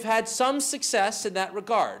 Well, we've had some success in that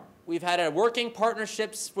regard. We've had working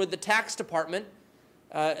partnerships with the tax department.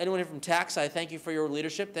 Anyone here from tax, I thank you for your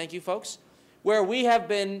leadership. Thank you, folks. Where we have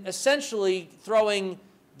been essentially throwing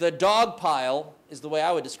the dog pile, is the way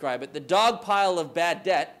I would describe it, the dog pile of bad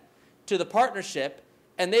debt to the partnership,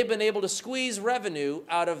 and they've been able to squeeze revenue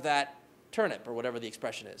out of that turnip, or whatever the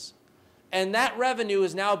expression is. And that revenue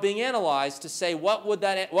is now being analyzed to say, what would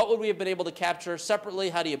we have been able to capture separately?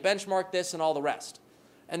 How do you benchmark this and all the rest?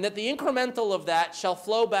 And that the incremental of that shall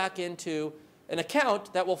flow back into an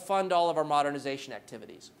account that will fund all of our modernization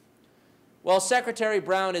activities. Well, Secretary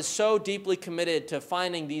Brown is so deeply committed to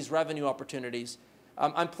finding these revenue opportunities.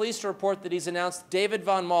 I'm pleased to report that he's announced David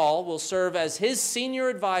Von Maul will serve as his senior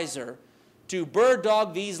advisor to bird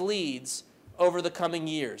dog these leads over the coming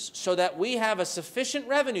years so that we have a sufficient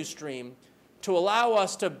revenue stream to allow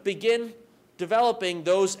us to begin developing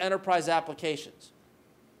those enterprise applications.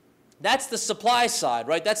 That's the supply side,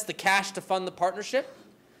 right? That's the cash to fund the partnership.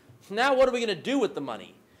 Now what are we going to do with the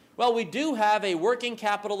money? Well, we do have a working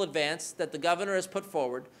capital advance that the governor has put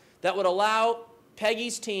forward that would allow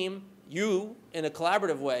Peggy's team, you, in a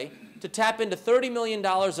collaborative way, to tap into $30 million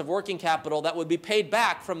of working capital that would be paid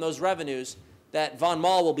back from those revenues that Von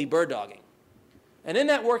Maul will be bird dogging. And in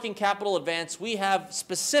that working capital advance, we have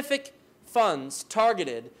specific funds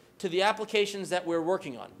targeted to the applications that we're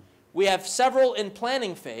working on. We have several in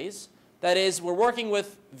planning phase. That is, we're working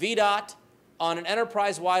with VDOT on an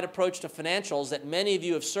enterprise-wide approach to financials that many of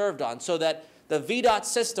you have served on, so that the VDOT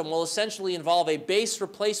system will essentially involve a base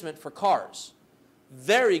replacement for cars.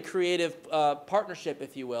 Very creative partnership,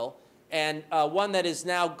 if you will, and one that is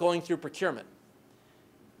now going through procurement.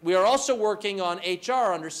 We are also working on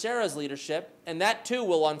HR under Sarah's leadership, and that too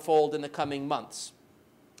will unfold in the coming months.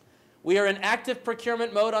 We are in active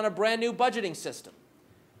procurement mode on a brand new budgeting system.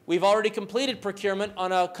 We've already completed procurement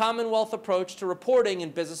on a Commonwealth approach to reporting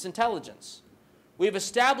and business intelligence. We've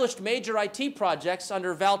established major IT projects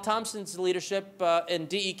under Val Thompson's leadership in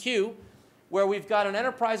DEQ, where we've got an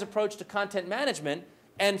enterprise approach to content management,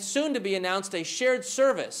 and soon to be announced a shared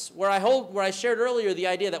service, where I shared earlier the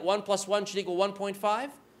idea that 1 + 1 should equal 1.5.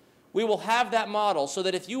 We will have that model so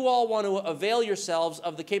that if you all want to avail yourselves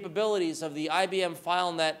of the capabilities of the IBM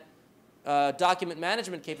FileNet document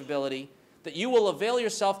management capability, that you will avail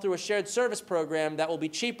yourself through a shared service program that will be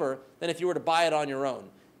cheaper than if you were to buy it on your own.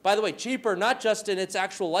 By the way, cheaper not just in its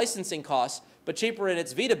actual licensing costs, but cheaper in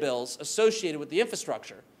its Vita bills associated with the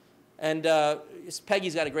infrastructure. And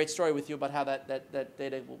Peggy's got a great story with you about how that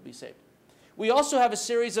data will be saved. We also have a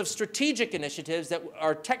series of strategic initiatives that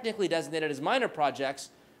are technically designated as minor projects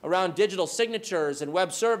around digital signatures and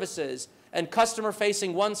web services and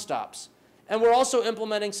customer-facing one-stops. And we're also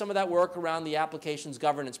implementing some of that work around the applications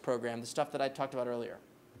governance program, the stuff that I talked about earlier.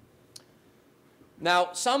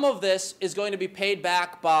 Now, some of this is going to be paid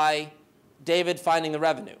back by David finding the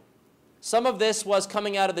revenue. Some of this was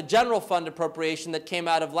coming out of the general fund appropriation that came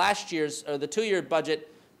out of last year's, or the two-year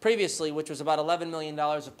budget previously, which was about $11 million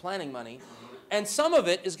of planning money. And some of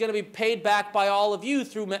it is going to be paid back by all of you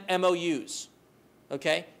through MOUs.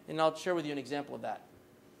 Okay? And I'll share with you an example of that.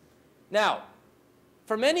 Now,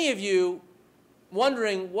 for many of you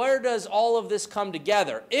wondering where does all of this come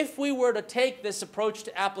together, if we were to take this approach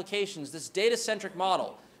to applications, this data-centric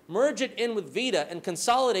model, merge it in with VITA, and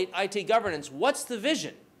consolidate IT governance, what's the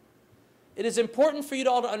vision? It is important for you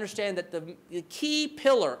all to understand that the key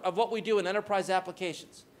pillar of what we do in enterprise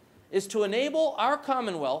applications is to enable our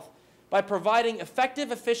Commonwealth by providing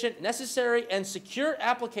effective, efficient, necessary, and secure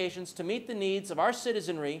applications to meet the needs of our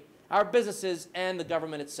citizenry, our businesses, and the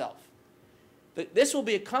government itself. This will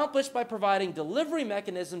be accomplished by providing delivery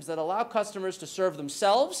mechanisms that allow customers to serve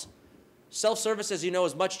themselves. Self-service, as you know,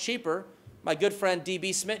 is much cheaper. My good friend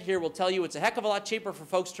D.B. Smith here will tell you it's a heck of a lot cheaper for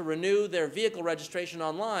folks to renew their vehicle registration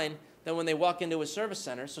online than when they walk into a service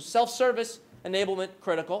center. So self-service enablement,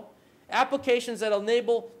 critical. Applications that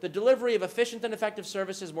enable the delivery of efficient and effective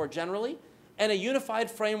services more generally, and a unified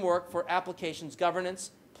framework for applications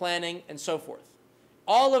governance, planning, and so forth.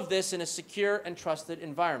 All of this in a secure and trusted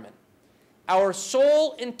environment. Our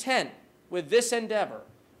sole intent with this endeavor,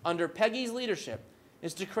 under Peggy's leadership,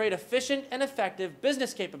 is to create efficient and effective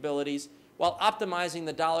business capabilities while optimizing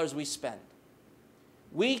the dollars we spend.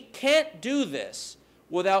 We can't do this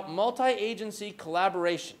without multi-agency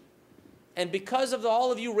collaboration. And because of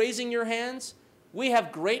all of you raising your hands, we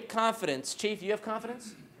have great confidence. Chief, you have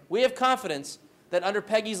confidence? We have confidence that under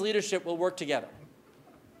Peggy's leadership we'll work together.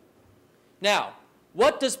 Now,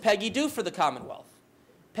 what does Peggy do for the Commonwealth?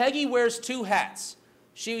 Peggy wears two hats.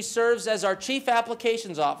 She serves as our Chief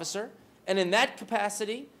Applications Officer, and in that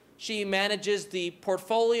capacity, she manages the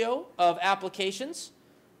portfolio of applications.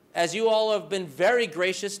 As you all have been very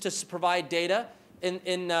gracious to provide data,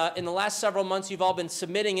 in the last several months, you've all been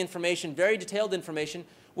submitting information, very detailed information.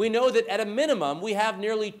 We know that at a minimum, we have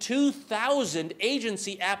nearly 2,000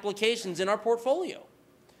 agency applications in our portfolio.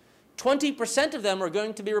 20% of them are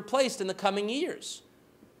going to be replaced in the coming years.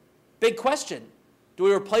 Big question. Do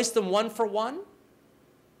we replace them one for one?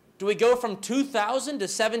 Do we go from 2,000 to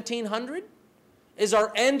 1,700? Is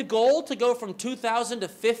our end goal to go from 2,000 to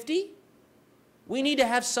 50? We need to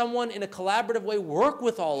have someone in a collaborative way work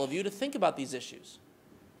with all of you to think about these issues.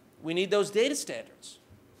 We need those data standards.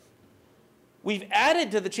 We've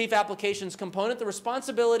added to the Chief Applications component the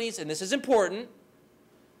responsibilities, and this is important.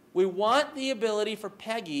 We want the ability for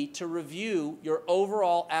Peggy to review your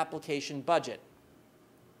overall application budget.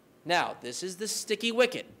 Now, this is the sticky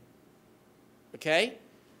wicket, okay?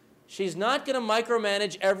 She's not going to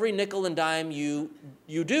micromanage every nickel and dime you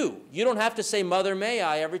do. You don't have to say, Mother, may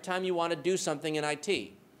I, every time you want to do something in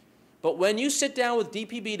IT. But when you sit down with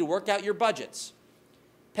DPB to work out your budgets,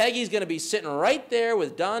 Peggy's going to be sitting right there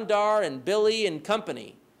with Don Dar and Billy and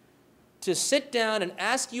company to sit down and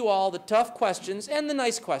ask you all the tough questions and the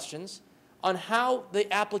nice questions on how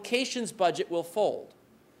the applications budget will fold.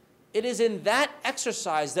 It is in that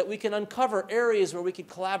exercise that we can uncover areas where we can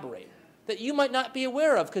collaborate that you might not be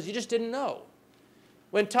aware of because you just didn't know.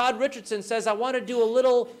 When Todd Richardson says, I want to do a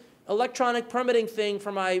little electronic permitting thing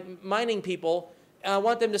for my mining people, and I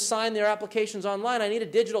want them to sign their applications online, I need a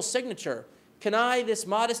digital signature. Can I, this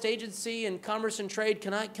modest agency in commerce and trade,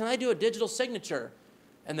 can I do a digital signature?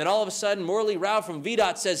 And then all of a sudden, Morley Rao from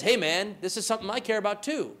VDOT says, hey man, this is something I care about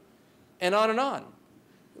too. And on and on.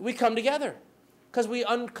 We come together because we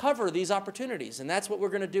uncover these opportunities, and that's what we're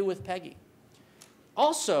going to do with Peggy.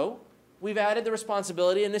 Also, we've added the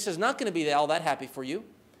responsibility, and this is not going to be all that happy for you.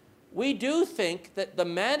 We do think that the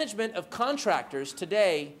management of contractors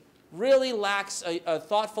today really lacks a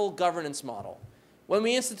thoughtful governance model. When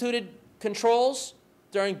we instituted controls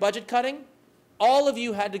during budget cutting, all of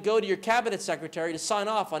you had to go to your cabinet secretary to sign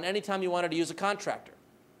off on any time you wanted to use a contractor.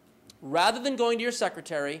 Rather than going to your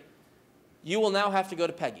secretary, you will now have to go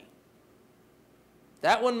to Peggy.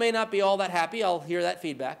 That one may not be all that happy. I'll hear that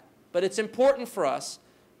feedback. But it's important for us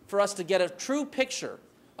to get a true picture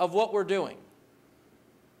of what we're doing.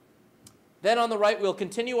 Then on the right, we'll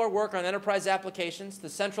continue our work on enterprise applications, the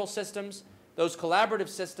central systems, those collaborative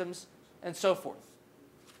systems, and so forth.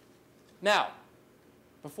 Now,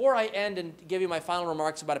 before I end and give you my final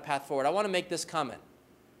remarks about a path forward, I want to make this comment.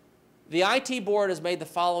 The IT board has made the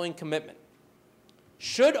following commitment.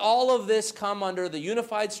 Should all of this come under the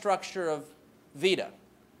unified structure of VITA,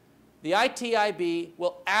 the ITIB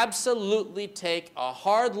will absolutely take a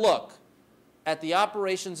hard look at the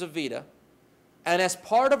operations of VITA, and as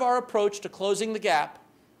part of our approach to closing the gap,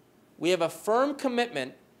 we have a firm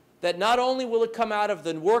commitment that not only will it come out of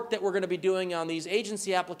the work that we're going to be doing on these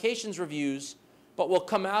agency applications reviews, but will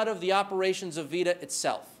come out of the operations of VITA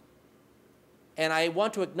itself. And I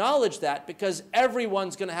want to acknowledge that because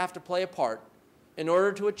everyone's going to have to play a part in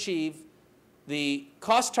order to achieve the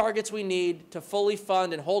cost targets we need to fully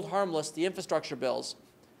fund and hold harmless the infrastructure bills,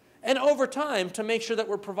 and over time to make sure that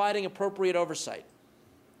we're providing appropriate oversight.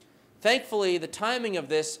 Thankfully, the timing of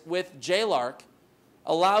this with JLARC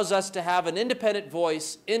allows us to have an independent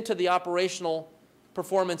voice into the operational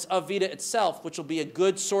performance of VITA itself, which will be a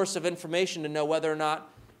good source of information to know whether or not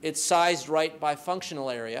it's sized right by functional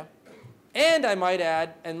area. And I might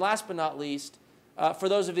add, and last but not least, for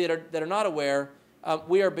those of you that are not aware,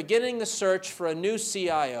 we are beginning the search for a new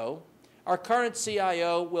CIO. Our current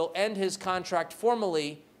CIO will end his contract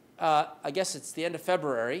formally, I guess it's the end of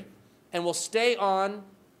February, and will stay on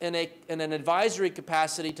in an advisory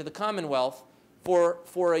capacity to the Commonwealth for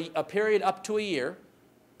a period up to a year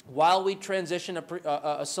while we transition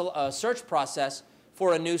a search process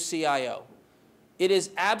for a new CIO. It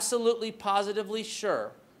is absolutely positively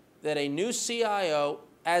sure that a new CIO,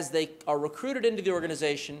 as they are recruited into the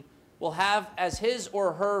organization, will have as his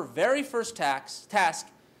or her very first task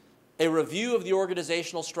a review of the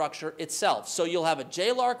organizational structure itself. So you'll have a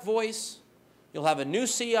JLARC voice, you'll have a new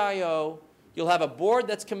CIO, you'll have a board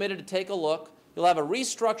that's committed to take a look, you'll have a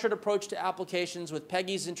restructured approach to applications with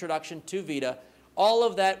Peggy's introduction to VITA. All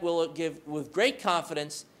of that will give with great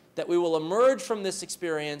confidence that we will emerge from this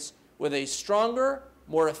experience with a stronger,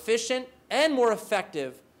 more efficient, and more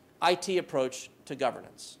effective IT approach to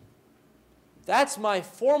governance. That's my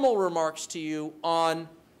formal remarks to you on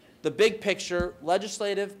the big picture,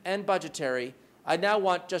 legislative and budgetary. I now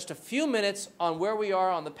want just a few minutes on where we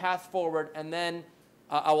are on the path forward, and then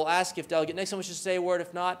I will ask if Delegate Nixon wishes to say a word.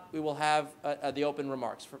 If not, we will have the open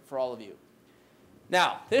remarks for all of you.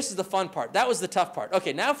 Now, this is the fun part. That was the tough part.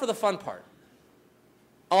 Okay, now for the fun part.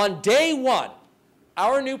 On day one,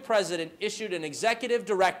 our new president issued an executive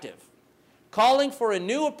directive calling for a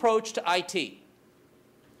new approach to IT.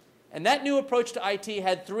 And that new approach to IT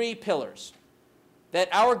had three pillars: that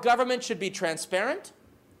our government should be transparent,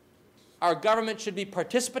 our government should be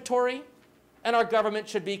participatory, and our government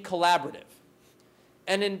should be collaborative.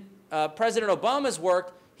 And in President Obama's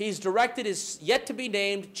work, he's directed his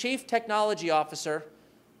yet-to-be-named Chief Technology Officer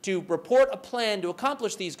to report a plan to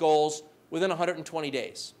accomplish these goals within 120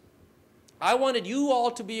 days. I wanted you all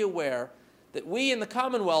to be aware that we in the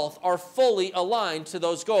Commonwealth are fully aligned to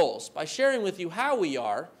those goals by sharing with you how we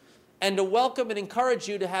are, and to welcome and encourage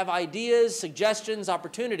you to have ideas, suggestions,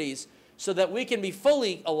 opportunities, so that we can be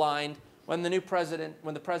fully aligned when the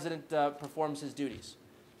president performs his duties.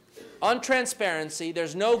 On transparency,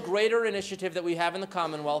 there's no greater initiative that we have in the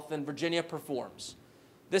Commonwealth than Virginia Performs.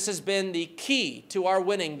 This has been the key to our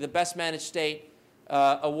winning the Best Managed State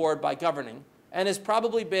award by governing, and has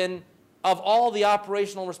probably been, of all the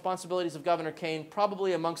operational responsibilities of Governor Kane,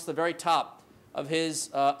 probably amongst the very top of his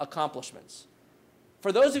accomplishments.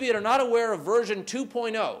 For those of you that are not aware of version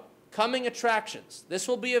 2.0, coming attractions, this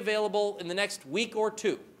will be available in the next week or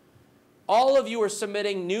two. All of you are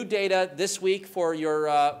submitting new data this week for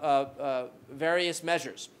your various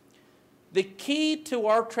measures. The key to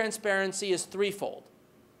our transparency is threefold.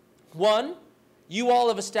 One, you all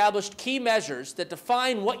have established key measures that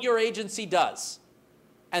define what your agency does.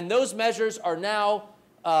 And those measures are now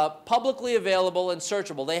publicly available and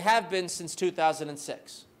searchable. They have been since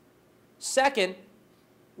 2006. Second,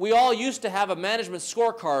 we all used to have a management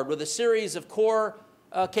scorecard with a series of core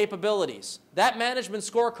capabilities. That management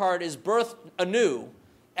scorecard is birthed anew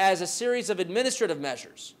as a series of administrative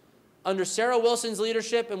measures. Under Sarah Wilson's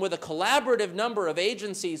leadership and with a collaborative number of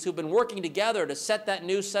agencies who've been working together to set that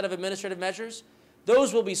new set of administrative measures,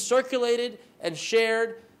 those will be circulated and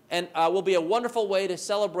shared, and will be a wonderful way to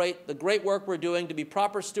celebrate the great work we're doing to be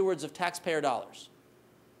proper stewards of taxpayer dollars.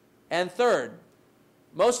 And third,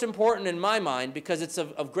 most important in my mind, because it's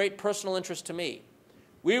of great personal interest to me,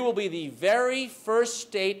 we will be the very first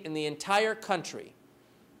state in the entire country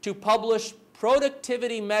to publish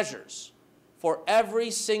productivity measures for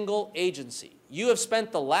every single agency. You have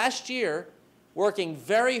spent the last year working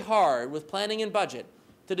very hard with planning and budget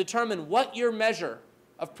to determine what your measure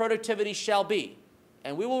of productivity shall be.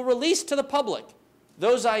 And we will release to the public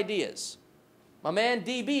those ideas. My man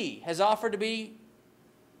DB has offered to be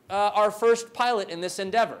our first pilot in this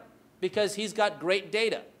endeavor because he's got great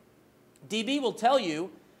data. DB will tell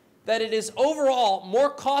you that it is overall more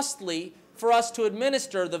costly for us to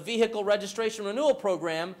administer the vehicle registration renewal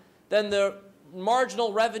program than the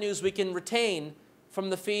marginal revenues we can retain from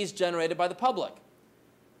the fees generated by the public.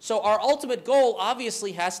 So our ultimate goal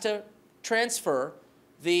obviously has to transfer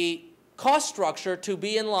the cost structure to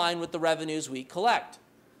be in line with the revenues we collect.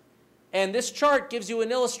 And this chart gives you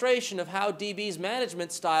an illustration of how DB's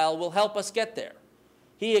management style will help us get there.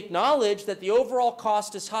 He acknowledged that the overall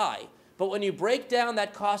cost is high, but when you break down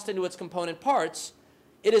that cost into its component parts,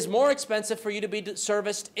 it is more expensive for you to be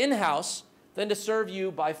serviced in-house than to serve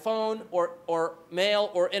you by phone or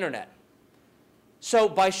mail or internet. So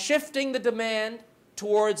by shifting the demand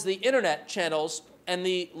towards the internet channels and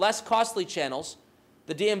the less costly channels,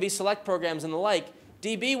 the DMV Select programs and the like,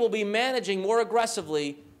 DB will be managing more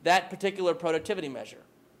aggressively that particular productivity measure.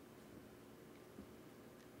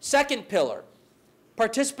 Second pillar,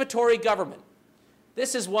 participatory government.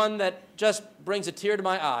 This is one that just brings a tear to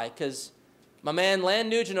my eye because my man Lan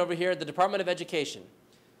Nugent over here at the Department of Education,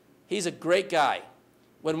 he's a great guy.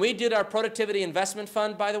 When we did our Productivity Investment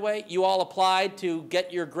Fund, by the way, you all applied to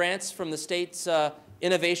get your grants from the state's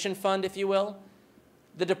innovation fund, if you will.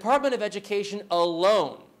 The Department of Education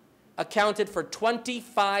alone accounted for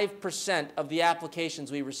 25% of the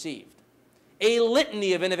applications we received. A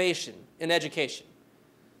litany of innovation in education.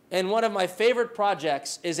 And one of my favorite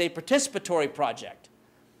projects is a participatory project.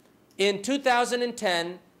 In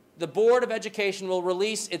 2010, the Board of Education will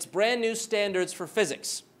release its brand new standards for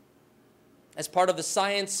physics as part of the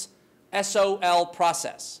Science SOL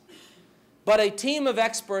process. But a team of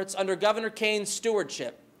experts under Governor Kane's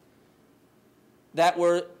stewardship that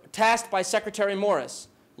were tasked by Secretary Morris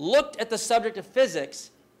looked at the subject of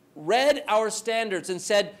physics, read our standards, and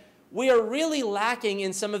said, we are really lacking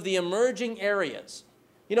in some of the emerging areas.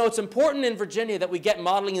 You know, it's important in Virginia that we get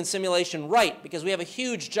modeling and simulation right because we have a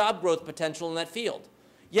huge job growth potential in that field.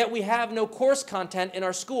 Yet we have no course content in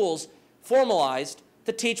our schools formalized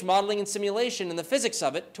to teach modeling and simulation and the physics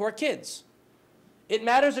of it to our kids. It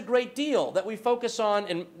matters a great deal that we focus on,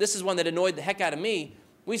 and this is one that annoyed the heck out of me,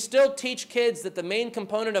 we still teach kids that the main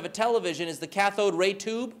component of a television is the cathode ray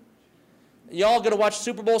tube. Y'all gonna watch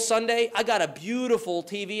Super Bowl Sunday? I got a beautiful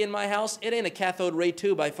TV in my house. It ain't a cathode ray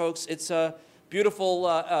tube, folks. It's a beautiful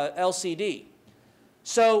LCD.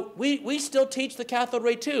 So we still teach the cathode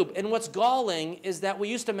ray tube. And what's galling is that we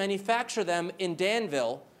used to manufacture them in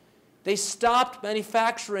Danville. They stopped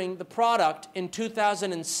manufacturing the product in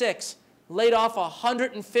 2006, laid off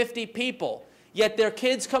 150 people. Yet their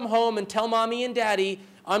kids come home and tell mommy and daddy,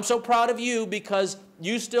 I'm so proud of you because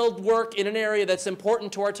you still work in an area that's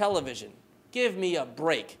important to our television. Give me a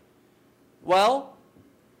break. Well,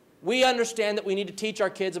 we understand that we need to teach our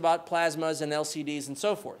kids about plasmas and LCDs and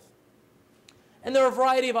so forth. And there are a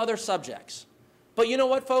variety of other subjects. But you know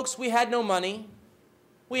what, folks? We had no money.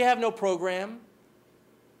 We have no program.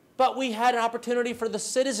 But we had an opportunity for the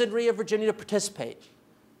citizenry of Virginia to participate.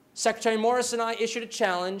 Secretary Morris and I issued a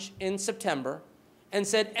challenge in September and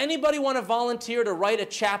said, anybody want to volunteer to write a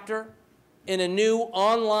chapter in a new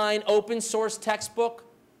online open source textbook,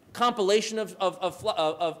 compilation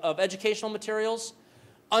of educational materials?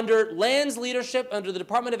 Under Lan's leadership, under the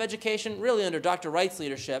Department of Education, really under Dr. Wright's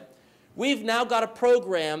leadership, we've now got a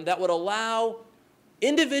program that would allow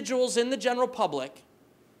individuals in the general public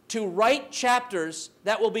to write chapters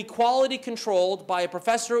that will be quality controlled by a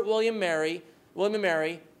professor at William &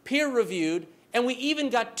 Mary, peer-reviewed, and we even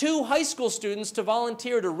got 2 high school students to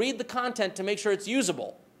volunteer to read the content to make sure it's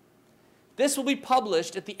usable. This will be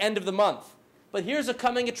published at the end of the month. But here's a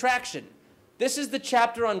coming attraction. This is the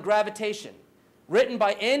chapter on gravitation, written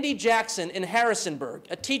by Andy Jackson in Harrisonburg,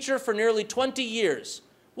 a teacher for nearly 20 years.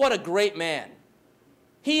 What a great man.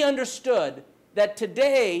 He understood that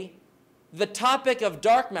today, the topic of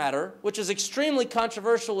dark matter, which is extremely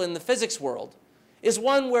controversial in the physics world, is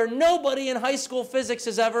one where nobody in high school physics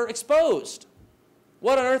is ever exposed.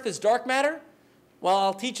 What on earth is dark matter? Well,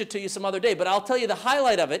 I'll teach it to you some other day, but I'll tell you the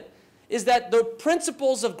highlight of it is that the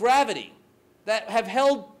principles of gravity that have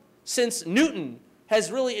held since Newton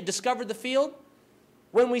has really discovered the field,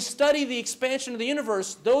 when we study the expansion of the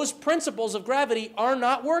universe, those principles of gravity are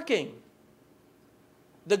not working.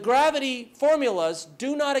 The gravity formulas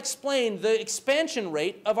do not explain the expansion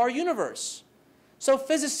rate of our universe. So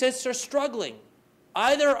physicists are struggling.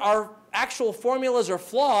 Either our actual formulas are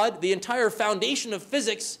flawed, the entire foundation of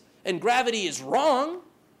physics and gravity is wrong,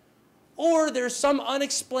 or there's some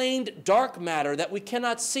unexplained dark matter that we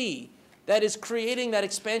cannot see that is creating that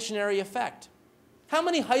expansionary effect. How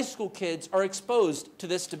many high school kids are exposed to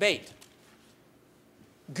this debate?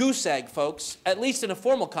 Goose egg, folks, at least in a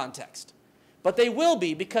formal context. But they will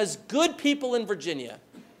be because good people in Virginia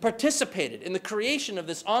participated in the creation of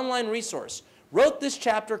this online resource, wrote this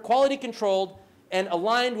chapter, quality controlled, and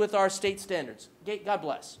aligned with our state standards. God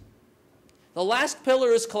bless. The last pillar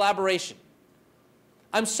is collaboration.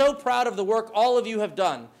 I'm so proud of the work all of you have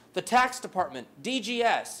done. The tax department,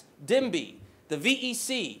 DGS, DIMBY, the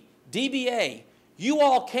VEC, DBA, you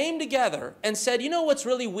all came together and said, you know what's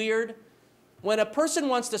really weird? When a person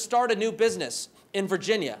wants to start a new business in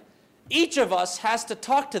Virginia, each of us has to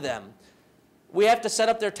talk to them. We have to set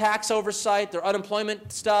up their tax oversight, their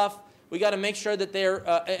unemployment stuff. We got to make sure that they're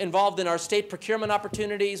involved in our state procurement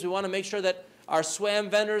opportunities. We want to make sure that our SWAM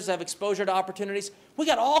vendors have exposure to opportunities. We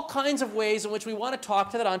got all kinds of ways in which we want to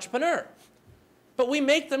talk to that entrepreneur. But we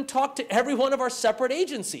make them talk to every one of our separate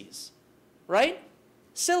agencies, right?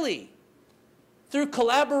 Silly. through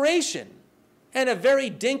collaboration and a very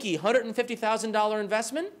dinky $150,000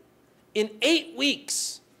 investment, in 8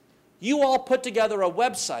 weeks, you all put together a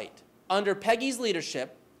website under Peggy's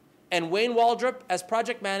leadership and Wayne Waldrop as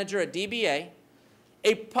project manager at DBA,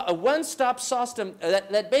 a one-stop system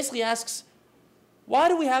that basically asks, why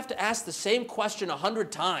do we have to ask the same question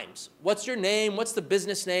 100 times? What's your name? What's the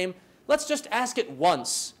business name? Let's just ask it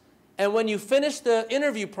once. And when you finish the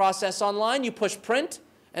interview process online, you push print,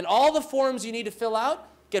 and all the forms you need to fill out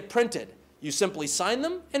get printed. You simply sign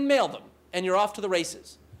them and mail them, and you're off to the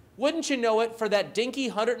races. Wouldn't you know it, for that dinky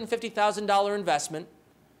 $150,000 investment,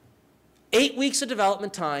 8 weeks of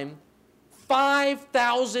development time,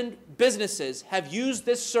 5,000 businesses have used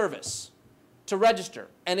this service to register.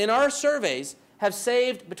 And in our surveys, have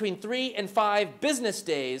saved between 3 and 5 business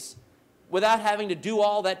days without having to do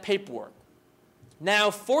all that paperwork. Now,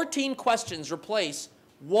 14 questions replace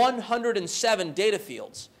 107 data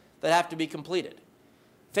fields that have to be completed.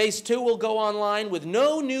 Phase 2 will go online with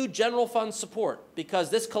no new general fund support because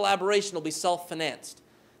this collaboration will be self-financed.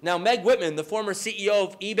 Now, Meg Whitman, the former CEO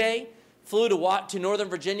of eBay, flew to Northern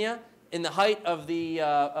Virginia in the height of the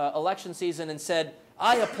election season and said,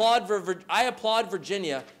 I applaud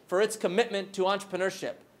Virginia for its commitment to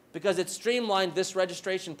entrepreneurship because it streamlined this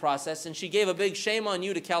registration process, and she gave a big shame on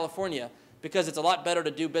you to California because it's a lot better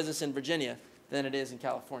to do business in Virginia than it is in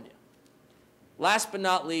California. Last but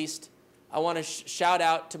not least, I want to shout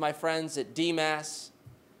out to my friends at DMAS,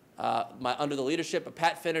 under the leadership of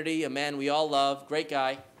Pat Finnerty, a man we all love, great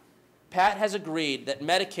guy. Pat has agreed that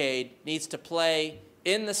Medicaid needs to play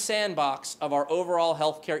in the sandbox of our overall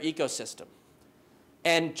healthcare ecosystem.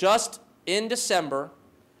 And just in December,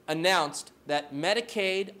 announced that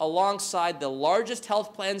Medicaid, alongside the largest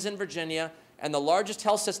health plans in Virginia and the largest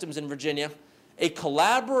health systems in Virginia, a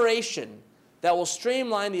collaboration that will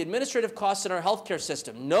streamline the administrative costs in our healthcare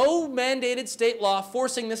system. No mandated state law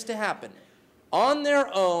forcing this to happen. On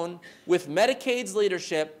their own, with Medicaid's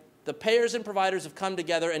leadership, the payers and providers have come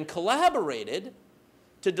together and collaborated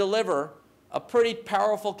to deliver a pretty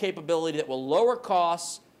powerful capability that will lower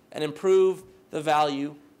costs and improve the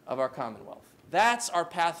value of our Commonwealth. That's our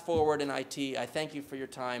path forward in IT. I thank you for your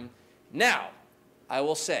time. Now, I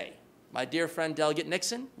will say, my dear friend Delegate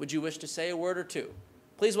Nixon, would you wish to say a word or two?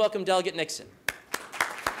 Please welcome Delegate Nixon.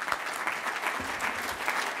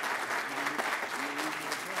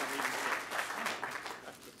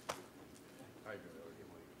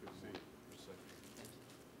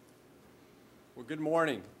 Well, good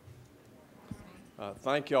morning.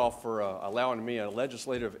 Thank you all for allowing me, a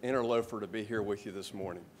legislative interloper, to be here with you this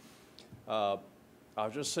morning. I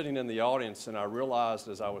was just sitting in the audience, and I realized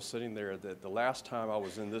as I was sitting there that the last time I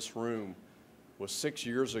was in this room was 6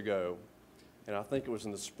 years ago, and I think it was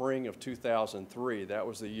in the spring of 2003. That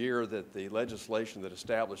was the year that the legislation that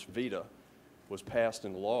established VETA was passed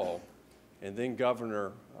into law, and then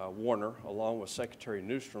Governor Warner, along with Secretary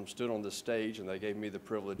Newsom, stood on this stage, and they gave me the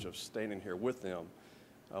privilege of standing here with them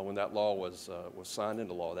when that law was signed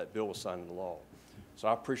into law, that bill was signed into law. So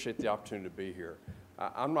I appreciate the opportunity to be here.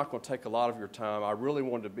 I'm not going to take a lot of your time. I really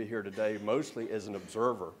wanted to be here today mostly as an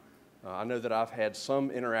observer. I know that I've had some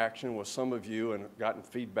interaction with some of you and gotten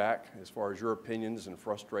feedback as far as your opinions and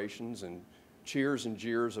frustrations and cheers and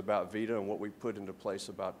jeers about VETA and what we put into place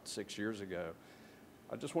about 6 years ago.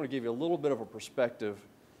 I just want to give you a little bit of a perspective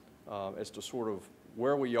as to sort of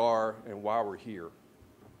where we are and why we're here.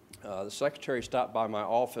 The Secretary stopped by my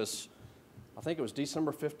office, I think it was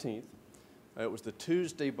December 15th. It was the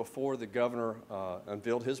Tuesday before the Governor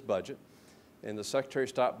unveiled his budget, and the Secretary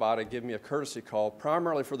stopped by to give me a courtesy call,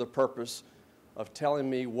 primarily for the purpose of telling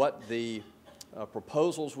me what the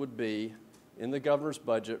proposals would be in the Governor's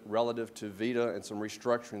budget relative to VETA and some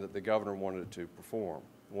restructuring that the Governor wanted to perform,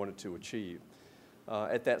 wanted to achieve.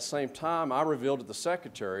 At that same time, I revealed to the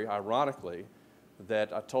Secretary, ironically,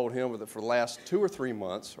 that I told him that for the last 2 or 3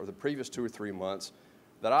 months, or the previous 2 or 3 months,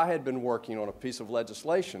 that I had been working on a piece of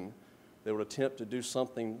legislation that would attempt to do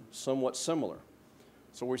something somewhat similar.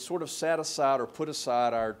 So we sort of set aside or put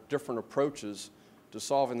aside our different approaches to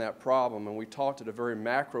solving that problem, and we talked at a very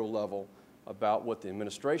macro level about what the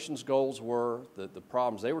administration's goals were, the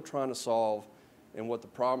problems they were trying to solve, and what the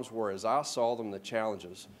problems were as I saw them, the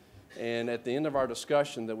challenges. And at the end of our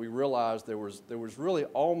discussion, that we realized there was really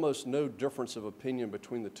almost no difference of opinion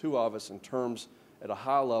between the two of us in terms, at a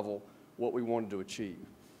high level, what we wanted to achieve.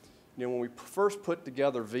 You know, when we first put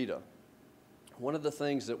together VETA, one of the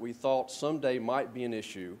things that we thought someday might be an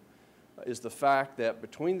issue is the fact that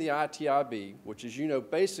between the ITIB, which is, you know,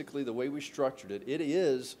 basically the way we structured it, it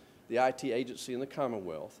is the IT agency in the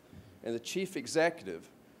Commonwealth, and the chief executive,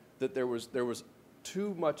 that there's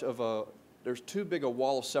too big a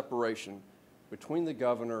wall of separation between the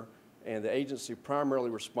governor and the agency primarily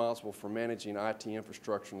responsible for managing IT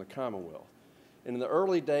infrastructure in the Commonwealth. And in the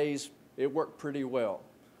early days, it worked pretty well.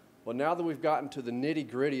 But now that we've gotten to the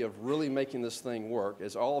nitty-gritty of really making this thing work,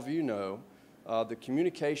 as all of you know, the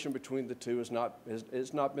communication between the two has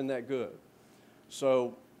not been that good.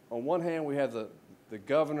 So on one hand, we have the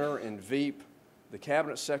governor and Veep, the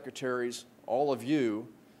cabinet secretaries, all of you,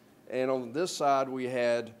 and on this side we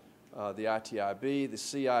had the ITIB, the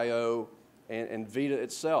CIO, and VITA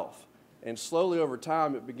itself. And slowly over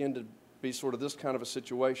time, it began to be sort of this kind of a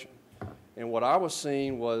situation. And what I was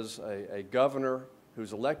seeing was a governor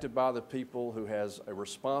who's elected by the people, who has a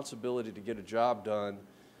responsibility to get a job done,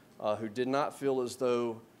 who did not feel as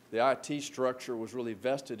though the IT structure was really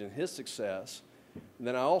vested in his success. And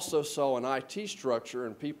then I also saw an IT structure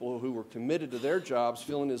and people who were committed to their jobs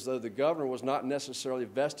feeling as though the governor was not necessarily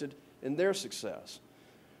vested in their success.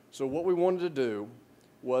 So what we wanted to do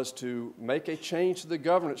was to make a change to the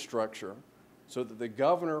governance structure so that the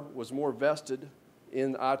governor was more vested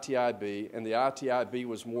in ITIB and the ITIB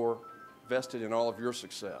was more vested in all of your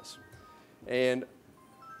success. And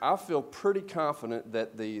I feel pretty confident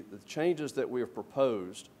that the changes that we have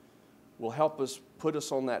proposed will help us put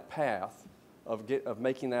us on that path of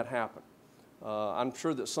making that happen. I'm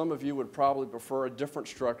sure that some of you would probably prefer a different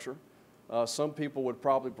structure. Some people would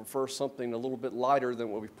probably prefer something a little bit lighter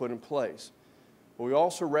than what we've put in place. But we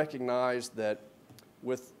also recognize that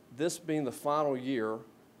with this being the final year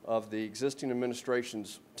of the existing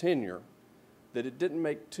administration's tenure, that it didn't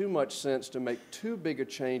make too much sense to make too big a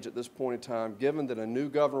change at this point in time, given that a new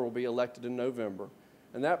governor will be elected in November,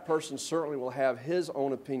 and that person certainly will have his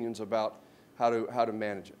own opinions about how to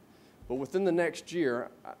manage it. But within the next year,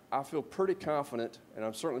 I feel pretty confident, and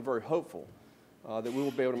I'm certainly very hopeful, that we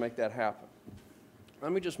will be able to make that happen.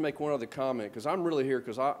 Let me just make one other comment, because I'm really here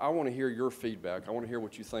because I want to hear your feedback. I want to hear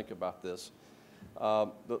what you think about this.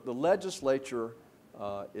 The legislature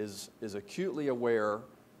is acutely aware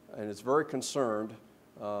and is very concerned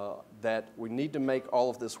that we need to make all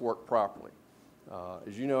of this work properly.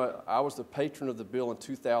 As you know, I was the patron of the bill in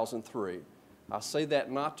 2003. I say that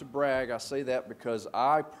not to brag. I say that because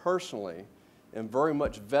I personally am very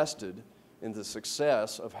much vested in the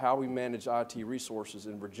success of how we manage IT resources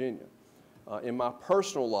in Virginia. In my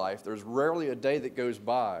personal life, there's rarely a day that goes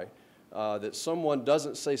by that someone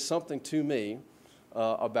doesn't say something to me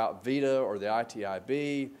about VITA or the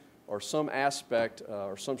ITIB or some aspect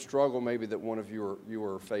or some struggle maybe that one of you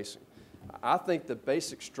are facing. I think the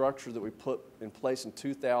basic structure that we put in place in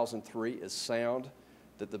 2003 is sound,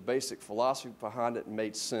 that the basic philosophy behind it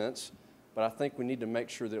made sense, but I think we need to make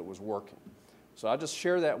sure that it was working. So I just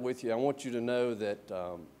share that with you. I want you to know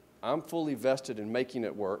that I'm fully vested in making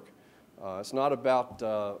it work. It's not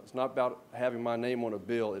about having my name on a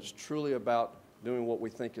bill. It's truly about doing what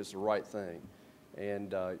we think is the right thing.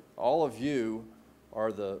 And all of you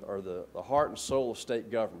are the heart and soul of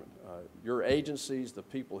state government. Your agencies, the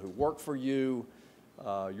people who work for you,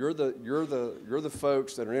 you're the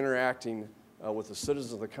folks that are interacting with the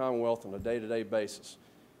citizens of the Commonwealth on a day-to-day basis.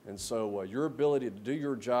 And so your ability to do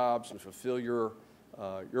your jobs and fulfill your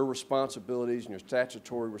responsibilities and your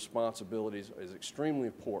statutory responsibilities is extremely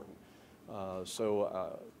important.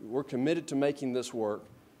 We're committed to making this work,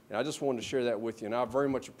 and I just wanted to share that with you. And I very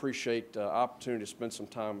much appreciate the opportunity to spend some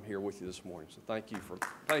time here with you this morning. So thank you for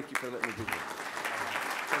letting me be here.